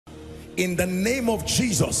in the name of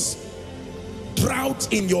Jesus.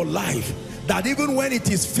 Drought in your life, that even when it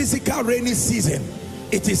is physical rainy season,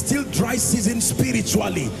 it is still dry season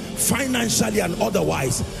spiritually, financially and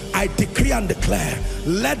otherwise. I decree and declare,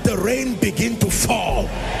 let the rain begin to fall.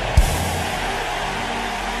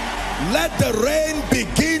 Let the rain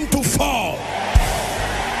begin to fall.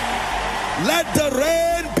 Let the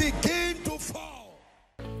rain begin to fall.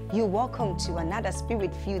 You're welcome to another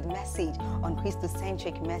spirit-filled message on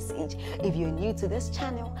Christocentric Message. If you're new to this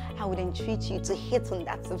channel, I would entreat you to hit on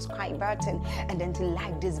that subscribe button and then to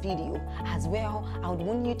like this video. As well, I would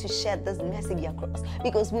want you to share this message across,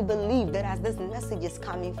 because we believe that as this message is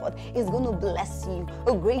coming forth, it's going to bless you.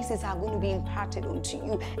 Graces are going to be imparted unto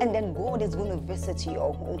you, and then God is going to visit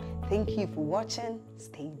your home. Thank you for watching.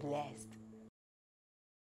 Stay blessed.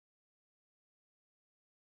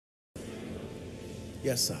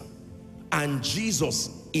 Yes, sir. And Jesus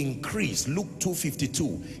increased. Luke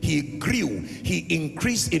 2:52. He grew. He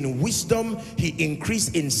increased in wisdom. He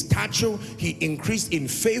increased in stature. He increased in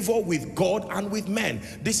favor with God and with men.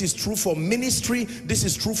 This is true for ministry. This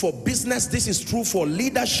is true for business. This is true for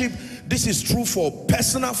leadership. This is true for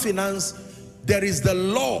personal finance. There is the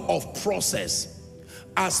law of process.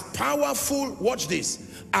 As powerful, watch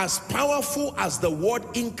this, as powerful as the word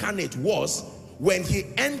incarnate was, when he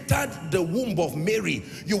entered the womb of Mary,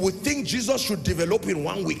 you would think Jesus should develop in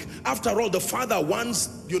 1 week. After all, the Father wants,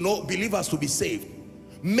 believers to be saved.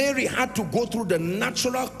 Mary had to go through the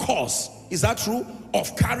natural course, is that true,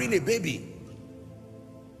 of carrying a baby.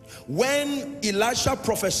 When Elisha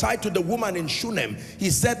prophesied to the woman in Shunem, he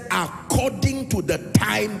said, according to the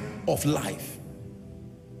time of life.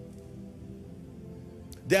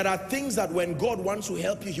 There are things that when God wants to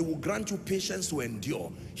help you, he will grant you patience to endure.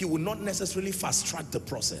 He will not necessarily fast track the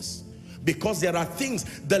process, because there are things,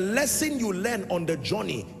 the lesson you learn on the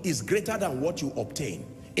journey is greater than what you obtain.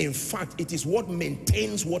 In fact, it is what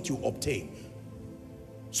maintains what you obtain.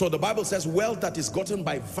 So the Bible says, wealth that is gotten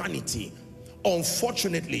by vanity.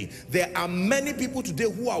 Unfortunately, there are many people today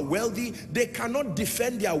who are wealthy. They cannot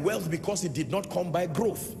defend their wealth because it did not come by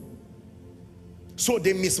growth. So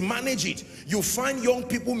they mismanage it. You find young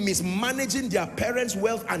people mismanaging their parents'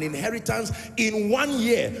 wealth and inheritance. In 1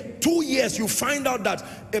 year, 2 years, you find out that,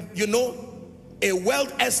 a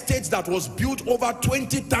wealth estate that was built over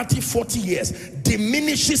 20, 30, 40 years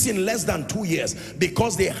diminishes in less than 2 years,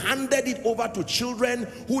 because they handed it over to children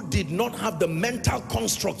who did not have the mental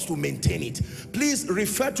constructs to maintain it. Please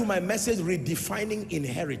refer to my message, Redefining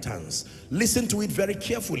Inheritance. Listen to it very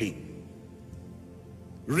carefully.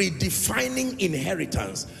 Redefining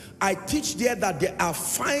inheritance. I teach there that there are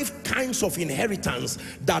 5 kinds of inheritance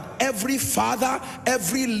that every father,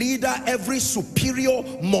 every leader, every superior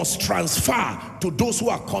must transfer to those who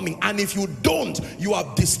are coming. And if you don't, you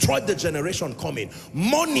have destroyed the generation coming.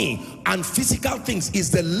 Money and physical things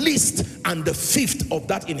is the least and the 5th of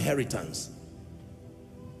that inheritance.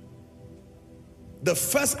 The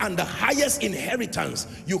first and the highest inheritance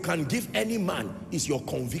you can give any man is your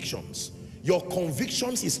convictions. Your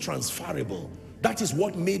convictions is transferable. That is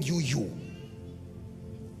what made you you.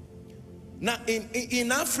 Now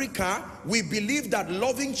in Africa, we believe that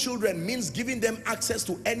loving children means giving them access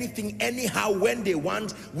to anything, anyhow, when they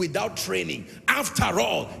want, without training. After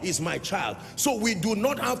all, is my child. So we do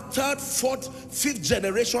not have 3rd, 4th, 5th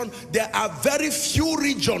generation. There are very few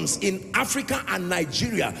regions in Africa and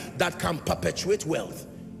Nigeria that can perpetuate wealth.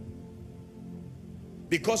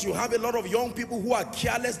 Because you have a lot of young people who are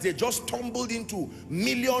careless. They just tumbled into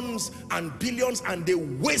millions and billions and they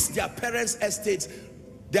waste their parents' estates.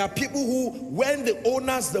 There are people who, when the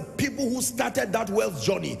owners, the people who started that wealth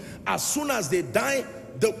journey, as soon as they die,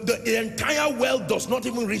 the entire wealth does not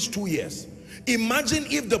even reach 2 years. Imagine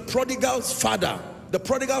if the prodigal's father, the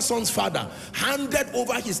prodigal son's father, handed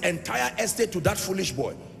over his entire estate to that foolish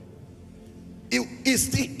boy. He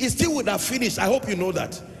still would have finished. I hope you know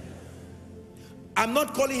that. I'm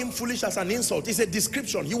not calling him foolish as an insult. It's a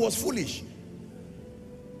description. He was foolish.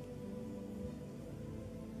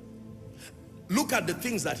 Look at the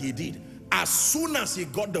things that he did. As soon as he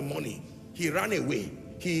got the money, he ran away.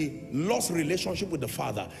 He lost relationship with the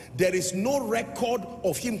father. There is no record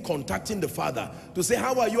of him contacting the father to say,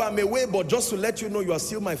 how are you? I'm away, but just to let you know you are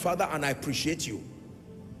still my father and I appreciate you.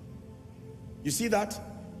 You see that?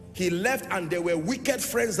 He left and there were wicked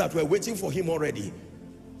friends that were waiting for him already.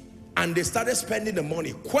 And they started spending the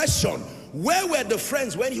money. Question, where were the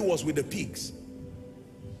friends when he was with the pigs?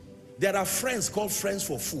 There are friends called friends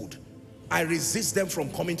for food. I resist them from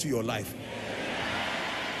coming to your life.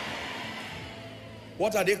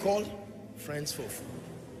 What are they called? Friends for food.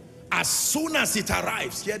 As soon as it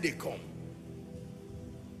arrives, here they come.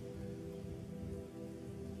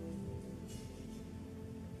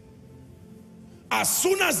 As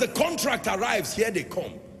soon as the contract arrives, here they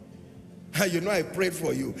come. You know, I prayed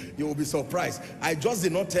for you. You will be surprised. I just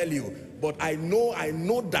did not tell you, but I know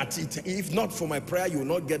that if not for my prayer, you will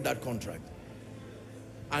not get that contract.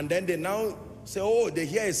 And then they now say, oh, they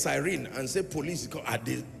hear a siren and say police.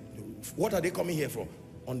 What are they coming here for?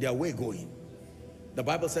 On their way going. The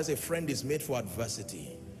Bible says a friend is made for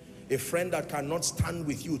adversity. A friend that cannot stand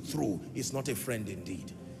with you through is not a friend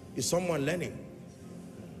indeed. Is someone learning?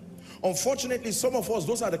 Unfortunately, some of us,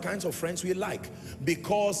 those are the kinds of friends we like,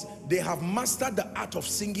 because they have mastered the art of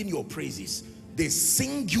singing your praises. They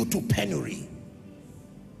sing you to penury.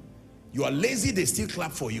 You are lazy, they still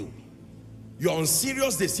clap for you. You are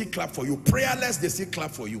unserious, they still clap for you. Prayerless, they still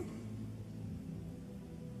clap for you.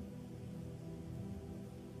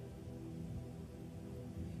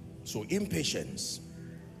 So impatience.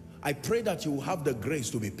 I pray that you will have the grace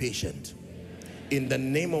to be patient. In the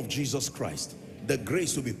name of Jesus Christ. The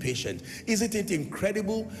grace to be patient. Isn't it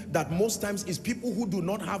incredible that most times it's people who do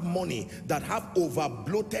not have money that have over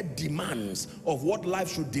bloated demands of what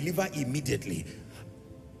life should deliver immediately?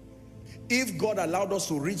 If God allowed us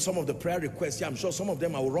to read some of the prayer requests, yeah, I'm sure some of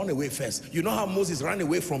them I will run away first. You know how Moses ran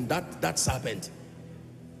away from that serpent?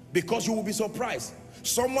 Because you will be surprised.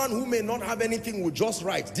 Someone who may not have anything will just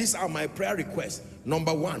write, these are my prayer requests.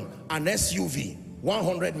 Number one, an SUV,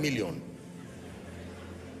 100 million.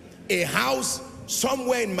 A house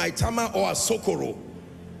somewhere in Maitama or Asokoro,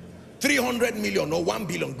 300 million or 1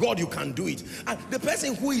 billion. God, you can do it. And the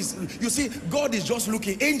person who is, you see, God is just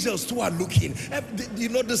looking. Angels too are looking. You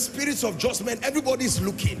know, the spirits of judgment, everybody is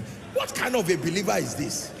looking. What kind of a believer is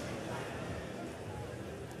this?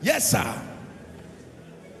 Yes, sir.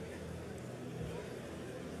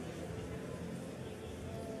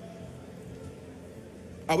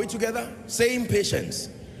 Are we together? Say impatience.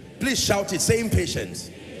 Please shout it. Say impatience.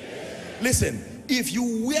 Listen. If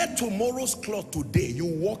you wear tomorrow's cloth today, you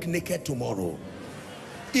walk naked tomorrow.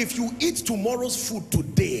 If you eat tomorrow's food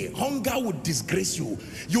today, hunger would disgrace you.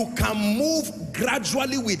 You can move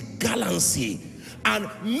gradually with gallancy and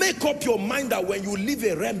make up your mind that when you leave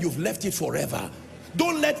a realm, you've left it forever.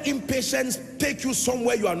 Don't let impatience take you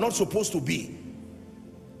somewhere you are not supposed to be.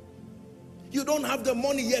 You don't have the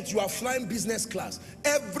money yet, you are flying business class.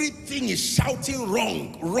 Everything is shouting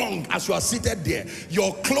wrong, wrong as you are seated there.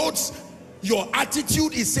 Your clothes, your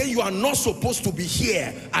attitude is saying you are not supposed to be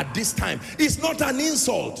here at this time. It's not an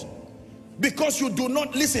insult, because you do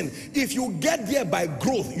not listen. If you get there by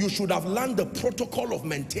growth, you should have learned the protocol of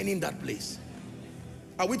maintaining that place.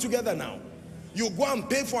 Are we together now? You go and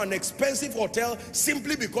pay for an expensive hotel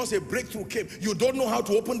simply because a breakthrough came. You don't know how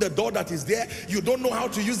to open the door that is there. You don't know how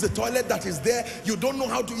to use the toilet that is there. You don't know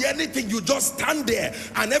how to anything. You just stand there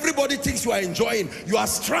and everybody thinks you are enjoying. You are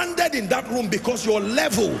stranded in that room because your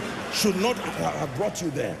level should not have brought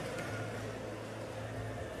you there.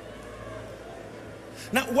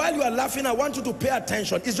 Now, while you are laughing, I want you to pay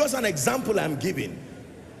attention. It's just an example I'm giving.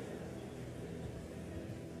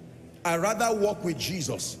 I rather walk with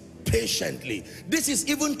Jesus patiently. This is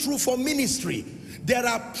even true for ministry. There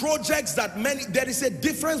are projects that there is a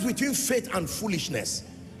difference between faith and foolishness.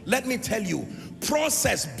 Let me tell you,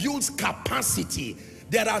 process builds capacity.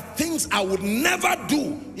 There are things I would never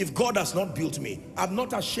do if God has not built me. I'm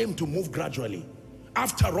not ashamed to move gradually.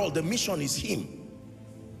 After all, the mission is Him.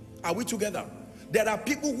 Are we together? There are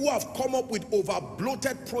people who have come up with over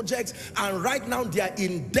bloated projects and right now they are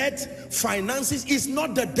in debt. Finances is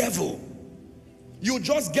not the devil. You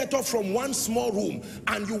just get up from one small room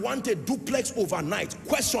and you want a duplex overnight.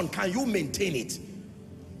 Question, can you maintain it?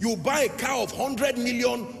 You buy a car of 100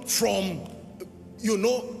 million from, you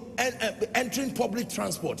know, entering public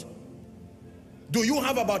transport. Do you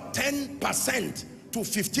have about 10% to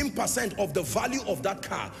 15% of the value of that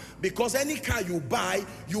car? Because any car you buy,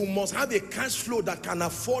 you must have a cash flow that can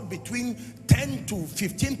afford between 10 to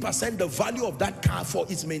 15% the value of that car for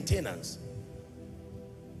its maintenance.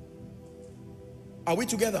 Are we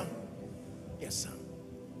together? Yes, sir.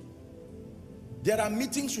 There are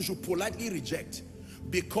meetings you should politely reject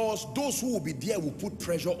because those who will be there will put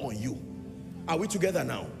pressure on you. Are we together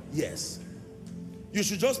now? Yes. You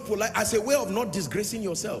should just polite as a way of not disgracing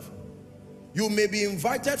yourself. You may be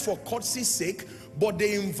invited for courtesy's sake, but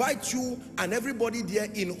they invite you and everybody there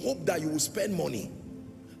in hope that you will spend money.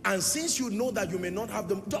 And since you know that you may not have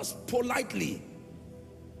them, just politely.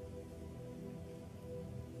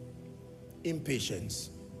 Impatience.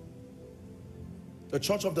 The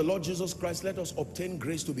Church of the Lord Jesus Christ, let us obtain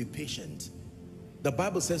grace to be patient. The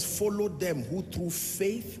Bible says, follow them who through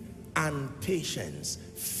faith and patience,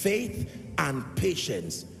 faith and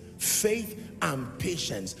patience, faith and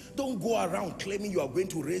patience. Don't go around claiming you are going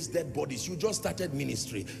to raise dead bodies. You just started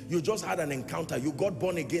ministry. You just had an encounter. You got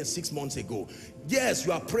born again 6 months ago. Yes,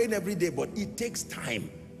 you are praying every day, but it takes time.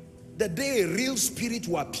 The day a real spirit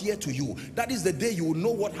will appear to you, that is the day you will know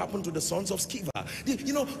what happened to the sons of Sceva.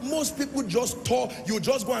 You know, most people just talk. You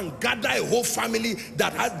just go and gather a whole family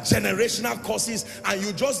that has generational curses, and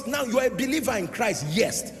you just, now you are a believer in Christ,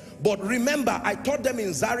 yes. But remember, I taught them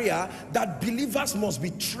in Zaria that believers must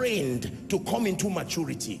be trained to come into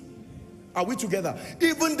maturity. Are we together?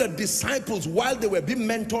 Even the disciples, while they were being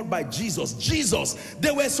mentored by Jesus,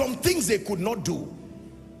 there were some things they could not do.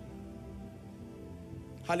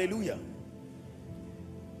 Hallelujah.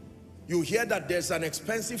 You hear that there's an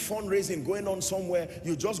expensive fundraising going on somewhere,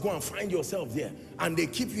 you just go and find yourself there, and they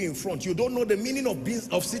keep you in front. You don't know the meaning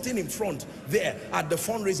of sitting in front there at the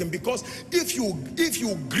fundraising, because if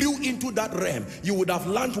you grew into that realm, you would have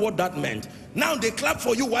learned what that meant. Now they clap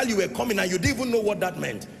for you while you were coming and you didn't even know what that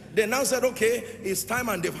meant. They now said, okay, it's time,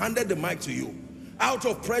 and they've handed the mic to you. Out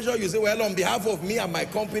of pressure, you say, well, on behalf of me and my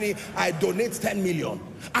company, I donate 10 million.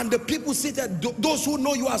 And the people seated, those who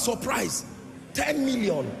know you are surprised. 10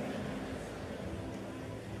 million.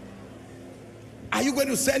 Are you going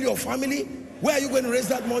to sell your family? Where are you going to raise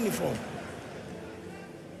that money from?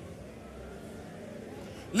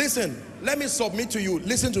 Listen, let me submit to you.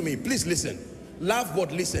 Listen to me. Please listen. Laugh,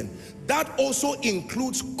 but listen. That also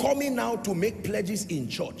includes coming out to make pledges in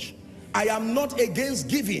church. I am not against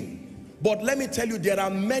giving. But let me tell you, there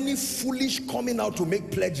are many foolish coming out to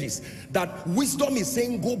make pledges that wisdom is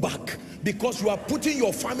saying go back, because you are putting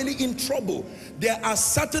your family in trouble. There are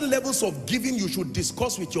certain levels of giving you should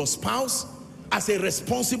discuss with your spouse as a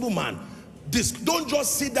responsible man. Don't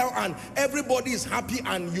just sit down and everybody is happy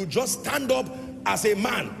and you just stand up as a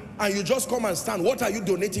man and you just come and stand. What are you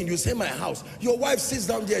donating? You say my house. Your wife sits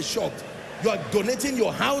down there shocked. You are donating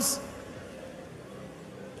your house?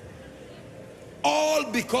 All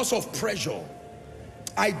because of pressure.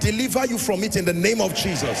 I deliver you from it in the name of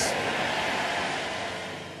Jesus.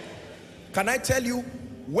 Can I tell you,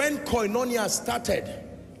 when Koinonia started,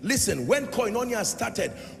 listen, when Koinonia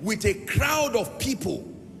started with a crowd of people,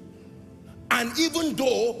 and even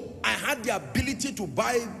though I had the ability to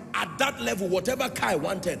buy at that level whatever car I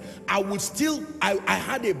wanted, I would still, I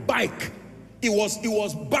had a bike. It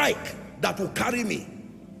was bike that would carry me.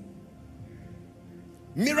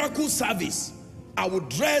 Miracle service. I would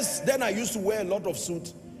dress, then I used to wear a lot of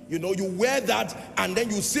suit. You know, you wear that and then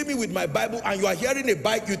you see me with my Bible and you are hearing a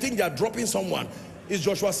bike, you think they are dropping someone. It's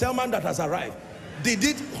Joshua Selman that has arrived. Did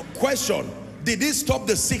it stop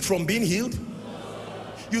the sick from being healed?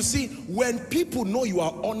 You see, when people know you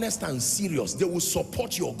are honest and serious, they will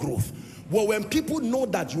support your growth. But when people know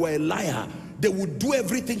that you are a liar, they will do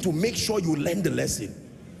everything to make sure you learn the lesson.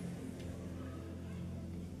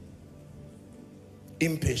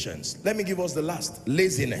 Impatience. Let me give us the last.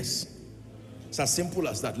 Laziness. It's as simple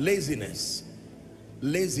as that. Laziness.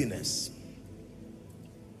 Laziness.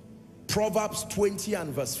 Proverbs 20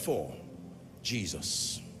 and verse 4.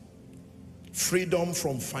 Jesus. Freedom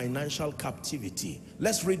from financial captivity.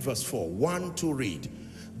 Let's read verse 4. 1, 2, read.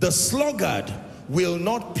 The sluggard will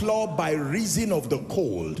not plow by reason of the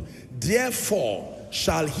cold. Therefore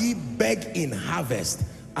shall he beg in harvest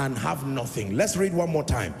and have nothing. Let's read one more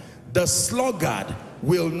time. The sluggard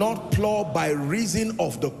will not plow by reason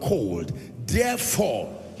of the cold.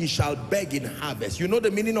 Therefore he shall beg in harvest. You know the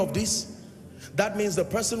meaning of this? That means the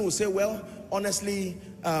person will say, well, honestly,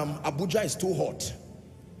 Abuja is too hot.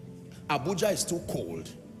 Abuja is too cold.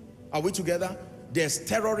 Are we together? There's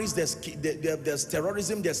terrorists, there's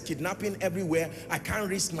terrorism, there's kidnapping everywhere. I can't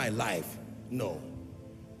risk my life. No.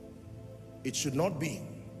 It should not be.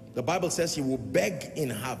 The Bible says he will beg in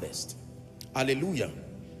harvest. Hallelujah.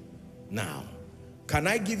 Now, can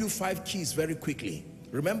I give you 5 keys very quickly?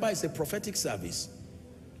 Remember, it's a prophetic service.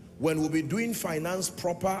 When we'll be doing finance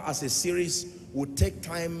proper as a series, we'll take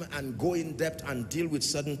time and go in depth and deal with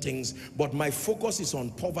certain things. But my focus is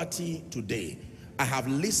on poverty today. I have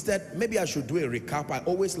listed, maybe I should do a recap. I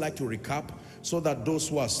always like to recap so that those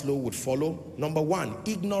who are slow would follow. Number 1,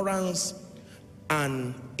 ignorance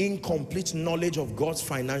and incomplete knowledge of God's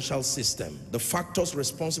financial system. The factors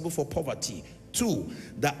responsible for poverty. 2,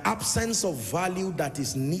 the absence of value that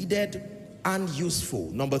is needed and useful.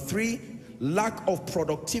 Number 3, lack of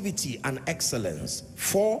productivity and excellence.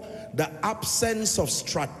 4, the absence of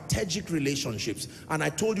strategic relationships. And I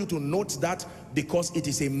told you to note that because it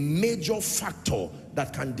is a major factor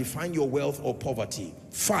that can define your wealth or poverty.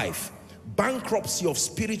 5, bankruptcy of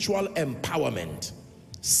spiritual empowerment.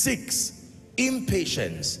 6,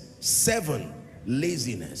 impatience. 7,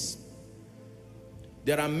 laziness.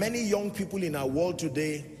 There are many young people in our world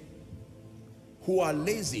today who are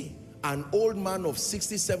lazy. An old man of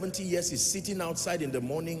 60, 70 years is sitting outside in the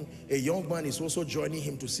morning. A young man is also joining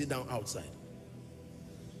him to sit down outside.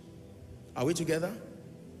 Are we together?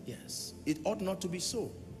 Yes. It ought not to be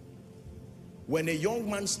so. When a young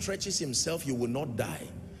man stretches himself, you will not die.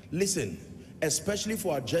 Listen, especially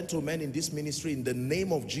for our gentlemen in this ministry, in the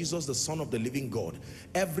name of Jesus, the Son of the living God,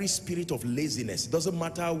 every spirit of laziness, doesn't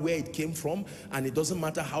matter where it came from, and it doesn't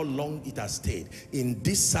matter how long it has stayed, in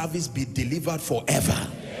this service be delivered forever.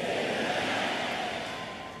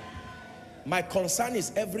 My concern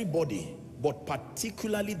is everybody, but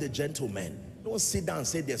particularly the gentlemen. Don't sit down and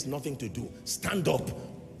say there's nothing to do. Stand up.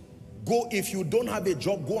 Go, if you don't have a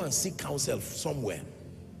job, go and seek counsel somewhere.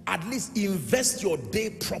 At least invest your day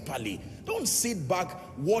properly. Don't sit back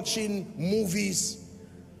watching movies,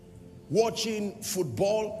 watching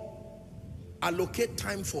football. Allocate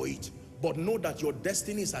time for it, but know that your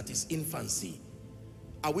destiny is at its infancy.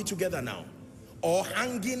 Are we together now? Or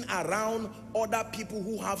hanging around other people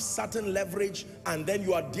who have certain leverage, and then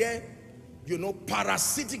you are there, you know,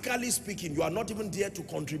 parasitically speaking, you are not even there to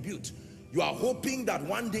contribute. You are hoping that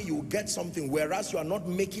one day you will get something, whereas you are not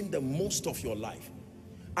making the most of your life.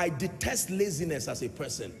 I detest laziness as a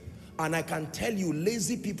person, and I can tell you,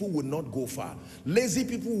 lazy people will not go far. Lazy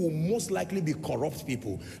people will most likely be corrupt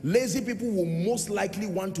people. Lazy people will most likely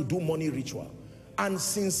want to do money ritual. And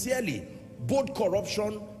sincerely, both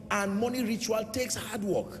corruption and money ritual takes hard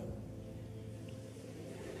work.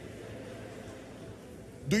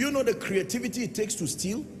 Do you know the creativity it takes to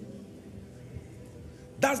steal?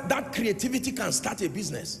 That creativity can start a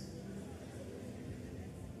business.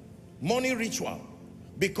 Money ritual.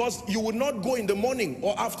 Because you will not go in the morning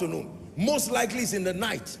or afternoon. Most likely it's in the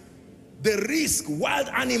night. The risk, wild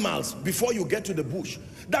animals before you get to the bush.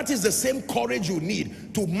 That is the same courage you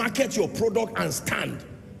need to market your product and stand.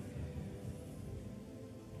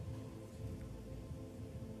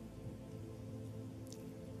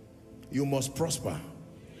 You must prosper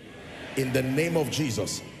in the name of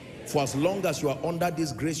Jesus. For as long as you are under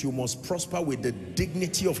this grace, you must prosper with the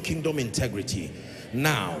dignity of kingdom integrity.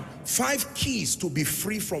 Now, 5 keys to be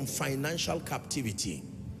free from financial captivity.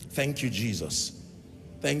 Thank you, Jesus.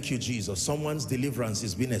 Thank you, Jesus. Someone's deliverance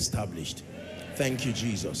is being established. Thank you,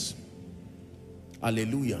 Jesus.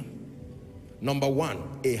 Hallelujah. Number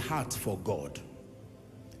 1, a heart for God.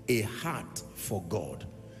 A heart for God.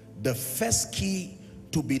 The first key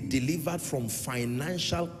to be delivered from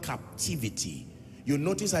financial captivity. You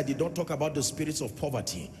notice I did not talk about the spirits of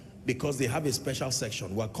poverty because they have a special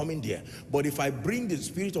section. We're coming there. But if I bring the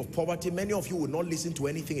spirit of poverty, many of you will not listen to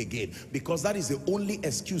anything again, because that is the only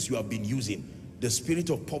excuse you have been using. The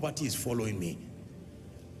spirit of poverty is following me.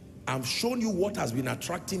 I've shown you what has been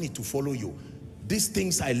attracting it to follow you. These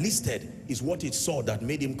things I listed is what it saw that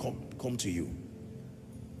made him come to you.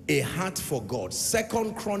 A heart for God.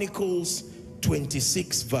 2 Chronicles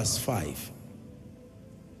 26 verse 5.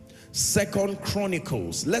 2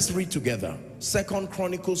 Chronicles, let's read together. 2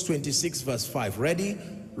 Chronicles 26 verse 5. Ready?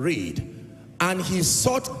 Read. And he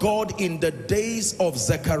sought God in the days of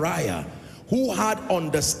Zechariah, who had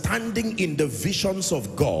understanding in the visions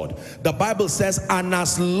of God. The Bible says, and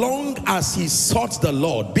as long as he sought the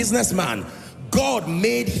Lord, businessman, God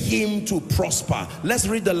made him to prosper. Let's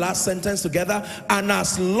read the last sentence together. And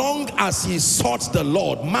as long as he sought the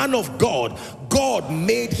Lord, man of God, God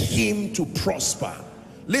made him to prosper.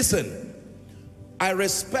 Listen, I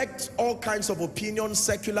respect all kinds of opinions,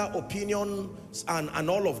 secular opinions, and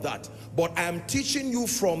all of that. But I am teaching you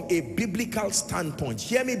from a biblical standpoint.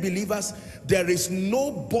 Hear me, believers. There is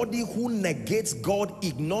nobody who negates God,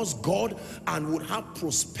 ignores God, and would have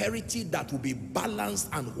prosperity that will be balanced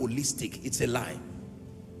and holistic. It's a lie.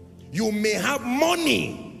 You may have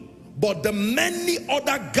money, but the many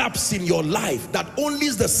other gaps in your life that only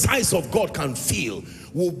the size of God can fill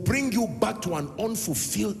will bring you back to an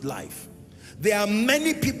unfulfilled life. There are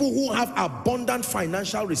many people who have abundant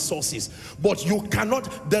financial resources, but you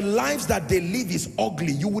cannot, the lives that they live is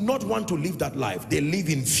ugly. You would not want to live that life. They live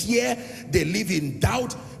in fear, they live in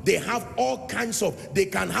doubt, they have all kinds of, they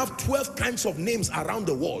can have 12 kinds of names around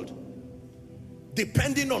the world.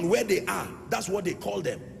 Depending on where they are, that's what they call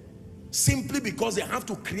them. Simply because they have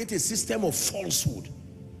to create a system of falsehood,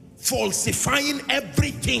 falsifying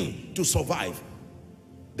everything to survive.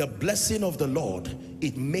 The blessing of the Lord,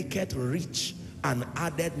 it maketh rich and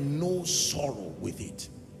added no sorrow with it.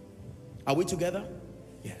 Are we together?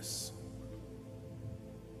 Yes.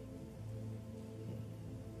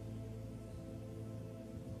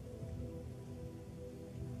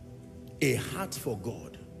 A heart for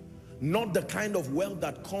God. Not the kind of wealth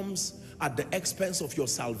that comes at the expense of your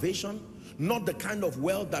salvation. Not the kind of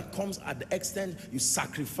wealth that comes at the extent you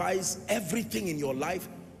sacrifice everything in your life.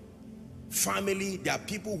 Family, there are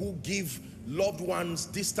people who give loved ones,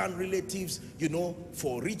 distant relatives, you know,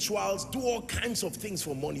 for rituals, do all kinds of things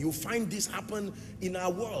for money. You find this happen in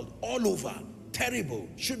our world, all over. Terrible,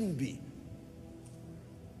 shouldn't be.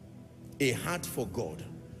 A heart for God.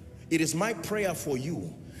 It is my prayer for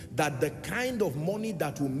you that the kind of money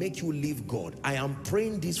that will make you leave God, I am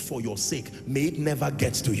praying this for your sake, may it never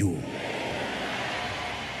get to you.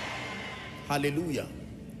 Hallelujah.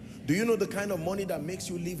 Do you know the kind of money that makes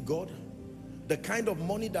you leave God? The kind of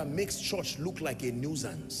money that makes church look like a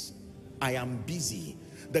nuisance. I am busy.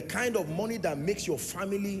 The kind of money that makes your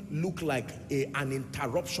family look like an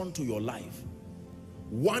interruption to your life.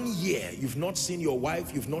 1 year, you've not seen your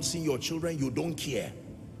wife, you've not seen your children, you don't care.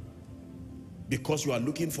 Because you are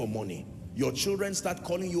looking for money. Your children start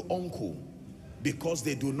calling you uncle because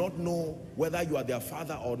they do not know whether you are their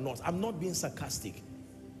father or not. I'm not being sarcastic.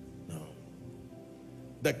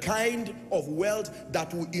 The kind of wealth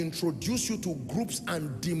that will introduce you to groups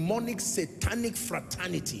and demonic, satanic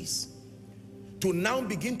fraternities, to now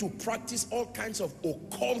begin to practice all kinds of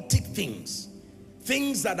occultic things,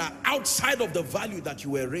 things that are outside of the value that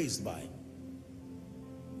you were raised by.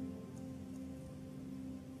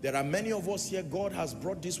 There are many of us here, God has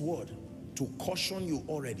brought this word to caution you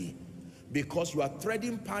already, because you are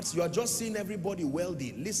treading paths, you are just seeing everybody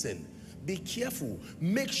wealthy. Listen. Be careful.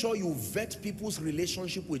 Make sure you vet people's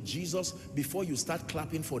relationship with Jesus before you start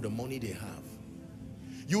clapping for the money they have.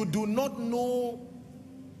 You do not know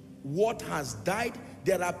what has died.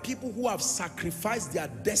 There are people who have sacrificed their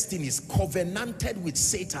destinies, covenanted with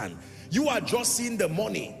Satan. You are just seeing the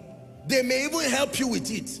money. They may even help you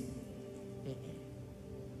with it.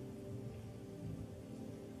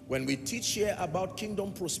 When we teach here about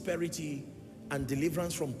kingdom prosperity and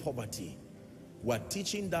deliverance from poverty, we're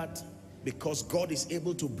teaching that because God is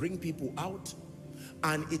able to bring people out,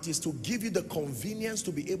 and it is to give you the convenience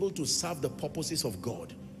to be able to serve the purposes of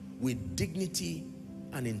God with dignity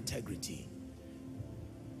and integrity.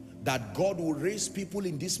 That God will raise people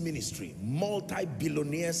in this ministry,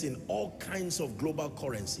 multi-billionaires in all kinds of global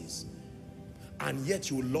currencies, and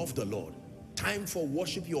yet you love the Lord. Time for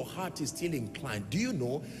worship, your heart is still inclined. Do you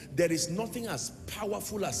know there is nothing as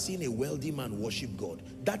powerful as seeing a wealthy man worship God?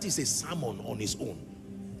 That is a sermon on its own.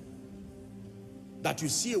 That you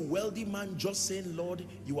see a wealthy man just saying, Lord,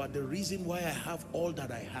 you are the reason why I have all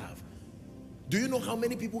that I have. Do you know how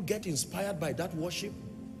many people get inspired by that worship?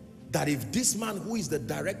 That if this man who is the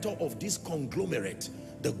director of this conglomerate,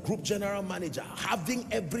 the group general manager, having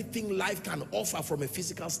everything life can offer from a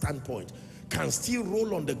physical standpoint, can still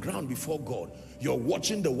roll on the ground before God. You're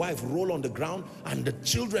watching the wife roll on the ground and the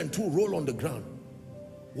children too roll on the ground.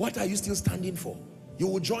 What are you still standing for? You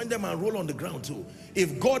will join them and roll on the ground too.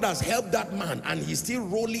 If God has helped that man and he's still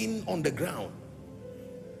rolling on the ground.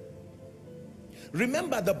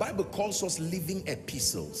 Remember, the Bible calls us living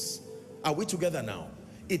epistles. Are we together now?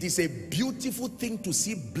 It is a beautiful thing to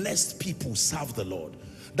see blessed people serve the Lord.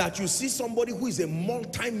 That you see somebody who is a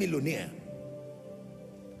multi-millionaire.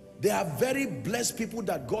 There are very blessed people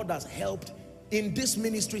that God has helped in this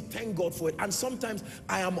ministry. Thank God for it. And sometimes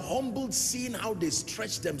I am humbled seeing how they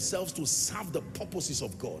stretch themselves to serve the purposes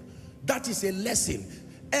of God. That is a lesson.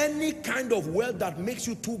 Any kind of wealth that makes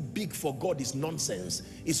you too big for God is nonsense.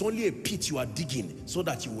 It's only a pit you are digging so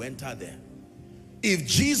that you enter there. If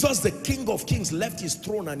Jesus, the King of Kings, left his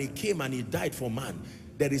throne and he came and he died for man,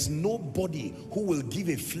 there is nobody who will give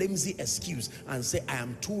a flimsy excuse and say, I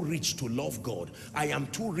am too rich to love God. I am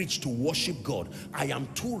too rich to worship God. I am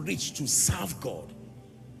too rich to serve God.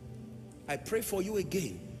 I pray for you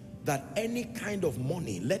again that any kind of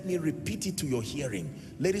money, let me repeat it to your hearing,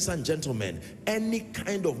 ladies and gentlemen, any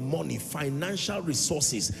kind of money, financial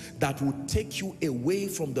resources that will take you away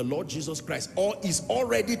from the Lord Jesus Christ, or is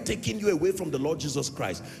already taking you away from the Lord Jesus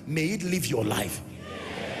Christ, may it live your life.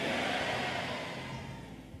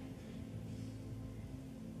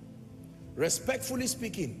 Respectfully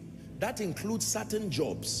speaking, that includes certain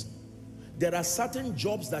jobs. There are certain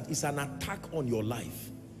jobs that is an attack on your life.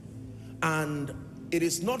 And it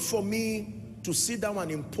is not for me to sit down and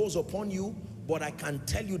impose upon you, but I can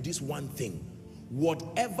tell you this one thing.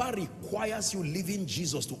 Whatever requires you leaving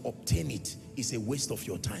Jesus to obtain it is a waste of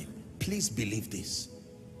your time. Please believe this.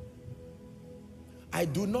 I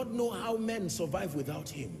do not know how men survive without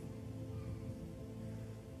him.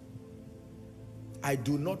 I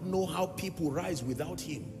do not know how people rise without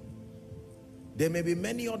him. There may be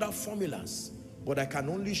many other formulas, but I can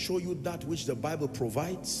only show you that which the Bible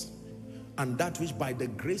provides, and that which by the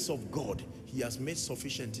grace of God he has made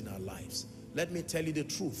sufficient in our lives. Let me tell you the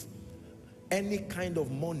truth. Any kind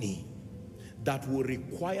of money that will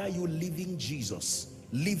require you living Jesus,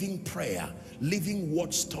 living prayer, living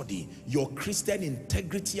word study, your Christian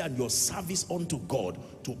integrity and your service unto God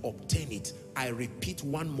to obtain it. I repeat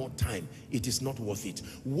one more time, it is not worth it.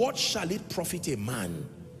 What shall it profit a man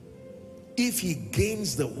if he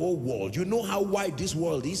gains the whole world? You know how wide this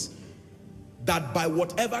world is? That by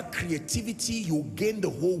whatever creativity you gain the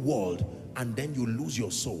whole world and then you lose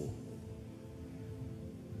your soul.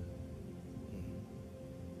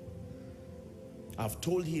 I've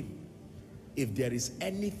told him, if there is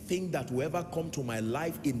anything that will ever come to my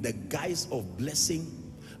life in the guise of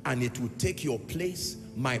blessing and it will take your place,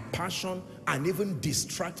 my passion, and even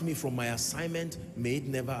distract me from my assignment, may it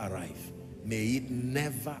never arrive. May it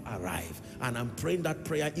never arrive. And I'm praying that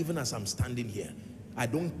prayer even as I'm standing here. I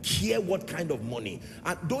don't care what kind of money.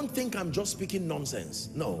 I don't think I'm just speaking nonsense.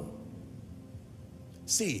 No.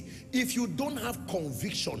 See, if you don't have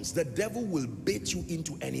convictions, the devil will bait you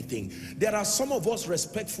into anything. There are some of us,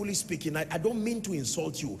 respectfully speaking, I don't mean to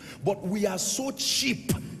insult you, but we are so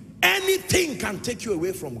cheap. Anything can take you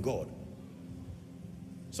away from God.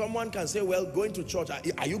 Someone can say, well, going to church,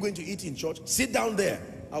 are you going to eat in church? Sit down there.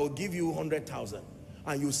 I will give you 100,000.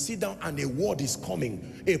 And you sit down and a word is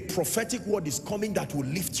coming. A prophetic word is coming that will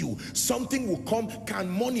lift you. Something will come. Can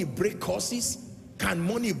money break curses? Can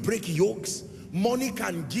money break yokes? Money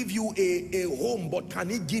can give you a home, but can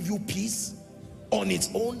it give you peace on its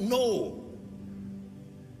own? No.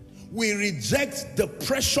 We reject the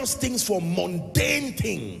precious things for mundane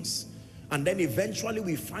things. And then eventually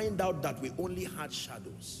we find out that we only had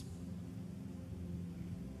shadows.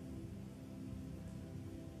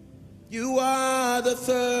 You are the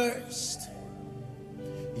thirst.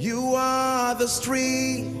 You are the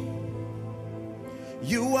stream.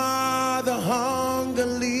 You are the hunger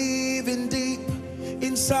living deep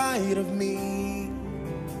inside of me.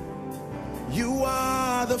 You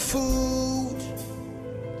are the food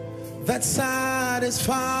that satisfies.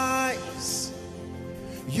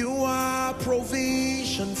 You are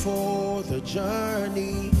provision for the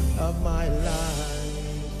journey of my life.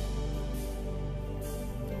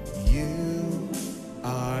 You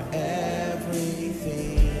are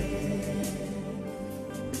everything.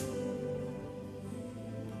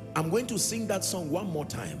 I'm going to sing that song one more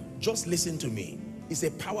time. Just listen to me. It's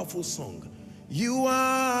a powerful song. You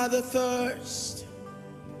are the thirst.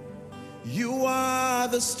 You are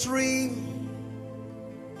the stream.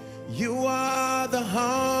 You are the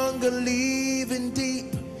hunger living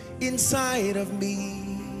deep inside of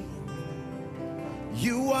me.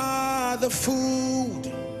 You are the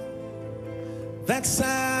food that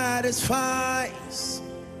satisfies.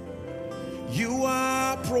 You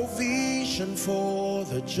are provision for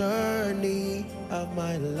the journey of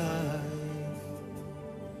my life.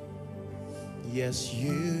 Yes,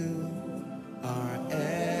 you are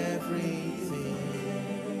everything.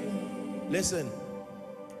 Listen,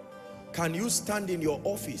 can you stand in your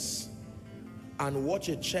office and watch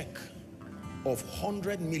a check of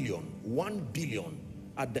 100 million, 1 billion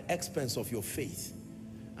at the expense of your faith,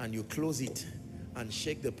 and you close it and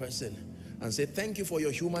shake the person and say, thank you for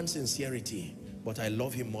your human sincerity, but I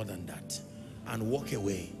love him more than that, and walk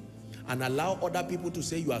away and allow other people to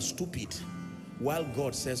say you are stupid while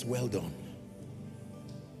God says, well done?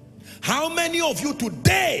 How many of you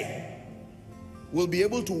today will be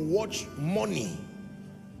able to watch money,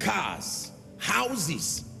 cars,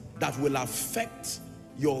 houses that will affect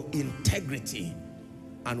your integrity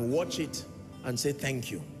and watch it and say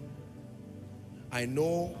thank you? I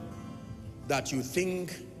know that you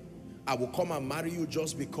think I will come and marry you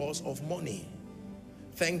just because of money.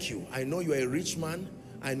 Thank you. I know you're a rich man.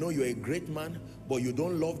 I know you're a great man, but you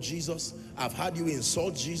don't love Jesus. I've heard you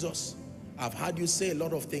insult Jesus. I've heard you say a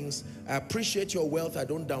lot of things. I appreciate your wealth. I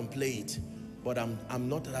don't downplay it, but I'm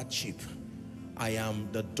not that cheap. I am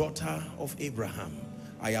the daughter of Abraham.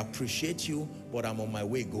 I appreciate you, but I'm on my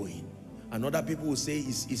way going. And other people will say,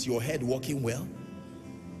 is your head working well?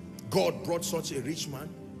 God brought such a rich man.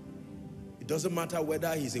 It doesn't matter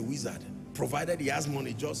whether he's a wizard, provided he has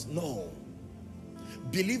money. Just no.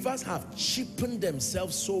 Believers have cheapened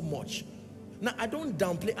themselves so much. Now, I don't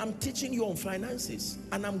downplay. I'm teaching you on finances,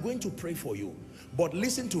 and I'm going to pray for you. But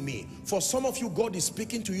listen to me. For some of you, God is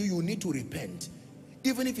speaking to you. You need to repent.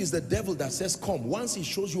 Even if it's the devil that says, come. Once he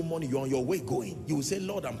shows you money, you're on your way going. You will say,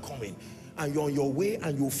 Lord, I'm coming. And you're on your way,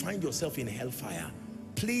 and you'll find yourself in hellfire.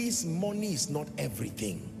 Please, money is not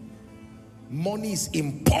everything. Money is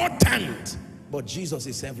important, but Jesus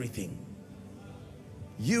is everything.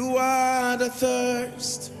 You are the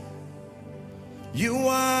thirst. You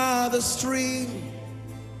are the stream.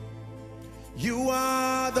 You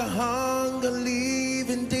are the hunger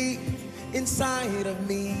living deep inside of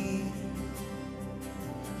me.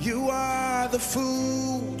 You are the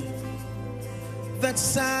food that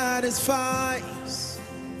satisfies.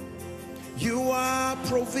 You are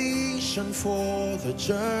provision for the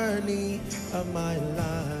journey of my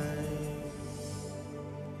life.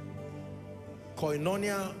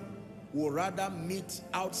 Koinonia will rather meet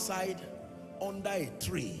outside under a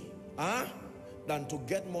tree than to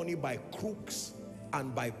get money by crooks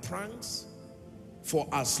and by pranks. For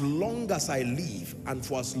as long as I live and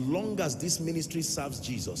for as long as this ministry serves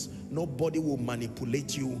Jesus, nobody will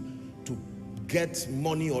manipulate you to get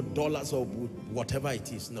money or dollars or whatever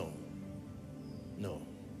it is. No. No.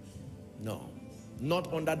 No.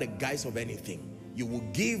 Not under the guise of anything. You will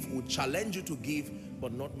give, will challenge you to give,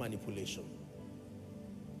 but not manipulation.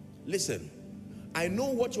 Listen, I know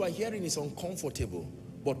what you are hearing is uncomfortable,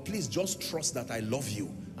 but please just trust that I love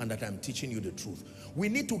you and that I'm teaching you the truth. We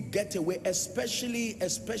need to get away,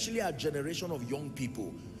 especially our generation of young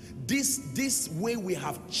people. This way we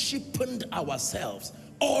have cheapened ourselves,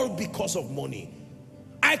 all because of money.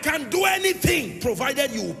 I can do anything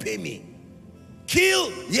provided you will pay me.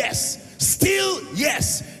 Kill, yes. Steal,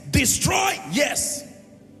 yes. Destroy, yes.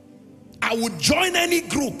 I would join any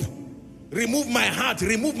group. Remove my heart,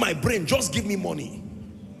 remove my brain, just give me money.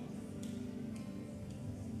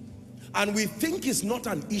 And we think it's not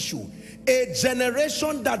an issue. A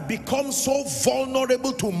generation that becomes so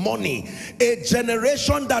vulnerable to money, a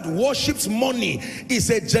generation that worships money, is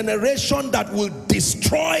a generation that will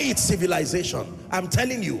destroy its civilization. I'm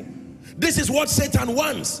telling you, this is what Satan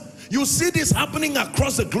wants. You see this happening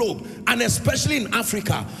across the globe, and especially in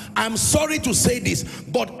Africa. I'm sorry to say this,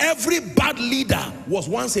 but every bad leader was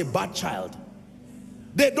once a bad child.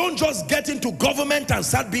 They don't just get into government and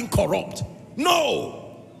start being corrupt.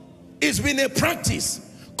 No, it's been a practice.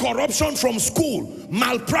 Corruption from school,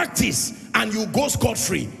 malpractice, and you go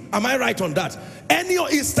scot-free. Am I right on that?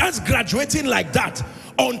 It starts graduating like that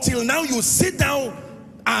until now you sit down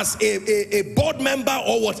as a board member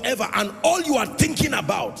or whatever, and all you are thinking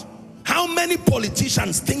about, how many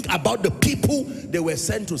politicians think about the people they were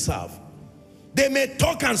sent to serve? They may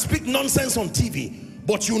talk and speak nonsense on TV,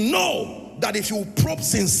 but you know that if you probe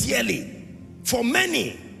sincerely, for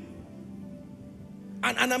many,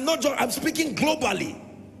 and I'm speaking globally,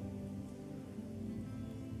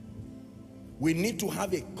 we need to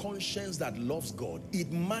have a conscience that loves God.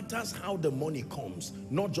 It matters how the money comes,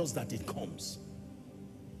 not just that it comes.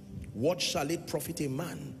 What shall it profit a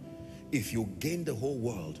man if you gain the whole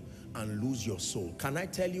world and lose your soul? Can I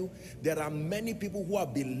tell you, there are many people who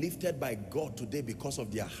have been lifted by God today because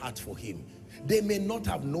of their heart for him. They may not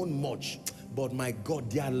have known much, but my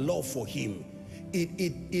God, their love for him,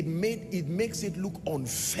 it makes it look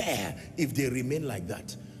unfair if they remain like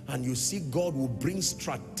that. And you see, God will bring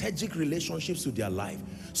strategic relationships to their life.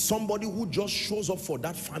 Somebody who just shows up for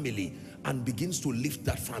that family and begins to lift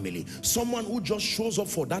that family. Someone who just shows up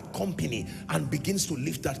for that company and begins to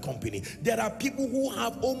lift that company. There are people who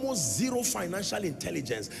have almost zero financial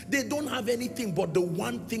intelligence. They don't have anything, but the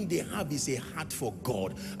one thing they have is a heart for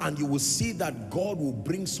God. And you will see that God will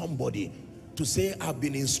bring somebody to say, I've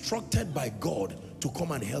been instructed by God to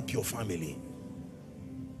come and help your family.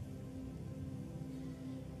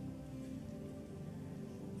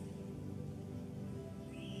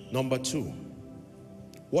 Number two,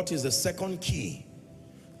 what is the second key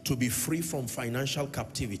to be free from financial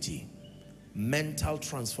captivity? Mental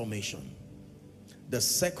transformation. The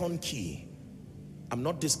second key, I'm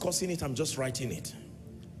not discussing it, I'm just writing it.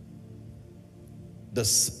 The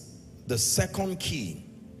second key,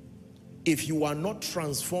 if you are not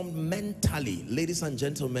transformed mentally, ladies and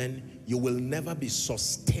gentlemen, you will never be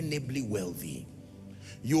sustainably wealthy.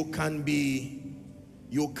 You can be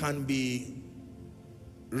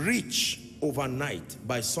rich overnight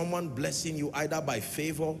by someone blessing you either by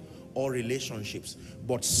favor or relationships,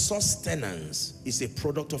 but sustenance is a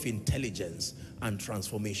product of intelligence and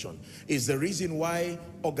transformation. It's the reason why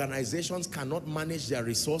organizations cannot manage their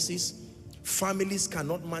resources, families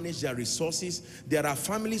cannot manage their resources. There are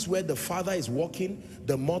families where the father is working,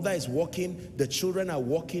 the mother is working, the children are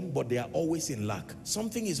working, but they are always in lack.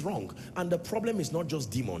 Something is wrong, and the problem is not just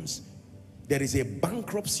demons. There is a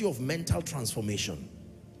bankruptcy of mental transformation.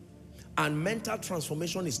 And mental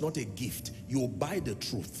transformation is not a gift. You buy the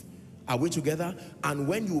truth. Are we together? And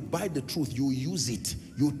when you buy the truth, you use it.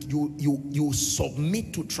 You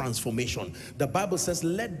submit to transformation. The Bible says,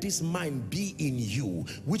 let this mind be in you,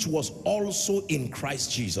 which was also in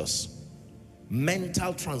Christ Jesus.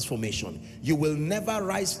 Mental transformation. You will never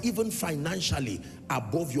rise, even financially,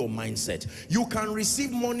 above your mindset. You can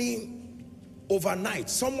receive money overnight.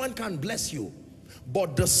 Someone can bless you.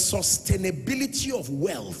 But the sustainability of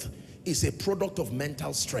wealth is a product of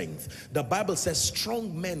mental strength. The Bible says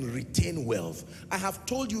strong men retain wealth. I have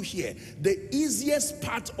told you here, the easiest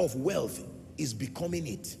part of wealth is becoming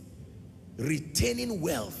it. Retaining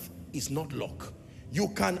wealth is not luck. You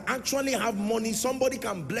can actually have money, somebody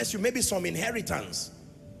can bless you, maybe some inheritance.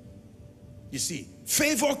 You see,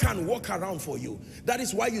 favor can walk around for you. That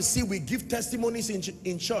is why you see we give testimonies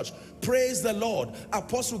in church. Praise the Lord.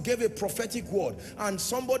 Apostle gave a prophetic word and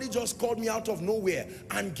somebody just called me out of nowhere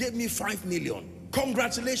and gave me 5 million.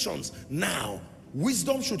 Congratulations. Now,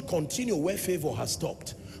 wisdom should continue where favor has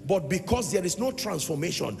stopped. But because there is no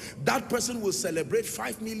transformation, that person will celebrate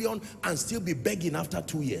 5 million and still be begging after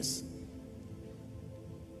 2 years.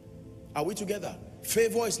 Are we together?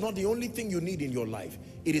 Favor is not the only thing you need in your life.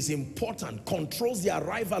 It is important, controls the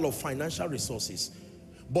arrival of financial resources.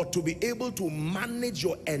 But to be able to manage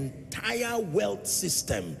your entire wealth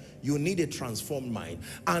system, you need a transformed mind.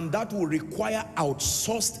 And that will require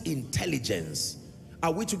outsourced intelligence.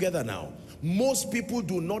 Are we together now? Most people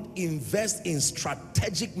do not invest in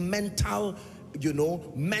strategic mental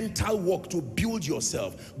work to build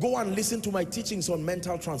yourself. Go and listen to my teachings on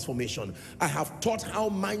mental transformation. I have taught how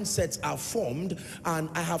mindsets are formed, and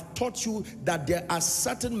I have taught you that there are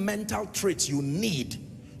certain mental traits you need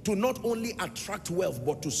to not only attract wealth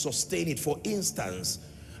but to sustain it. For instance,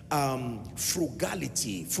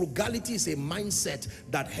 frugality. Frugality is a mindset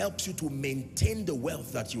that helps you to maintain the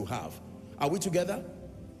wealth that you have. Are we together?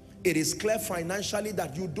 It is clear financially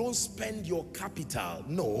that you don't spend your capital.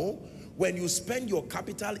 No. When you spend your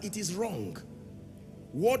capital, it is wrong.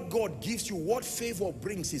 What God gives you, what favor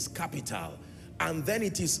brings, is capital. And then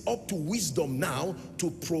it is up to wisdom now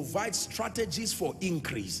to provide strategies for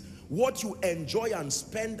increase. What you enjoy and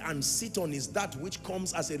spend and sit on is that which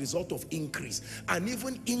comes as a result of increase. And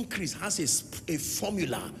even increase has a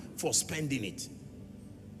formula for spending it.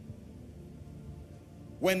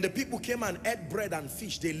 When the people came and ate bread and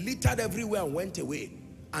fish, they littered everywhere and went away.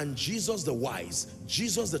 And Jesus the wise,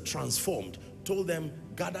 Jesus the transformed, told them,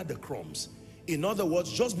 gather the crumbs. In other words,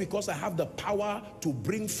 just because I have the power to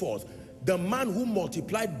bring forth, the man who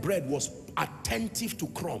multiplied bread was attentive to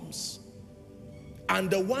crumbs. And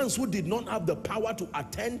the ones who did not have the power to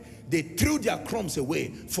attend, they threw their crumbs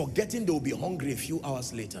away, forgetting they will be hungry a few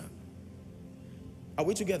hours later. Are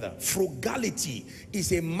we together? Frugality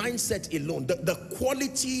is a mindset alone. The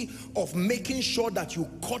quality of making sure that you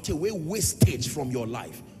cut away wastage from your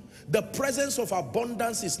life. The presence of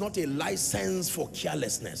abundance is not a license for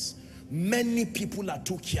carelessness. Many people are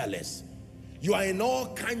too careless. You are in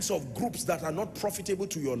all kinds of groups that are not profitable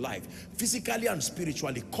to your life, physically and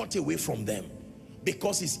spiritually. Cut away from them,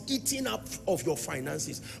 because it's eating up of your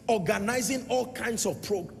finances. Organizing all kinds of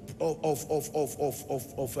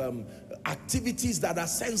activities that are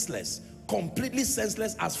senseless, completely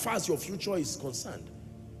senseless as far as your future is concerned.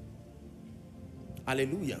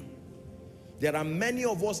 Hallelujah. There are many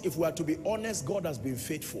of us, if we are to be honest, God has been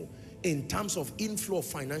faithful in terms of inflow of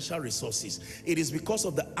financial resources. It is because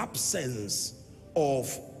of the absence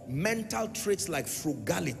of mental traits like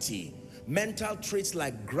frugality, mental traits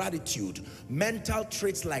like gratitude, mental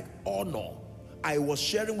traits like honor. I was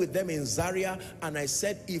sharing with them in Zaria, and I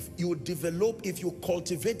said, if you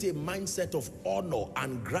cultivate a mindset of honor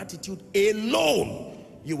and gratitude alone,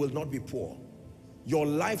 you will not be poor. Your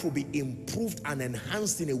life will be improved and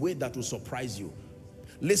enhanced in a way that will surprise you.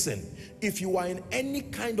 Listen, if you are in any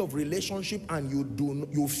kind of relationship and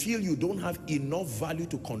you feel you don't have enough value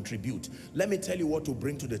to contribute, let me tell you what to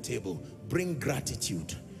bring to the table. Bring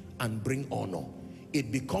gratitude and bring honor.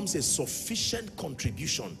 It becomes a sufficient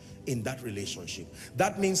contribution in that relationship.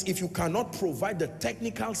 That means if you cannot provide the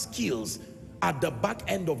technical skills at the back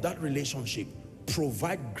end of that relationship,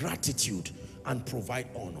 provide gratitude and provide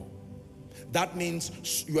honor. That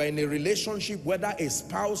means you are in a relationship, whether a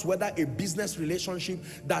spouse, whether a business relationship,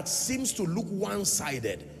 that seems to look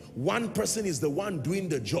one-sided. One person is the one doing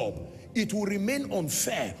the job. It will remain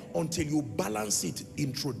unfair until you balance it,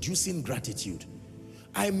 introducing gratitude.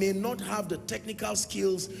 I may not have the technical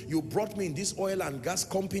skills. You brought me in this oil and gas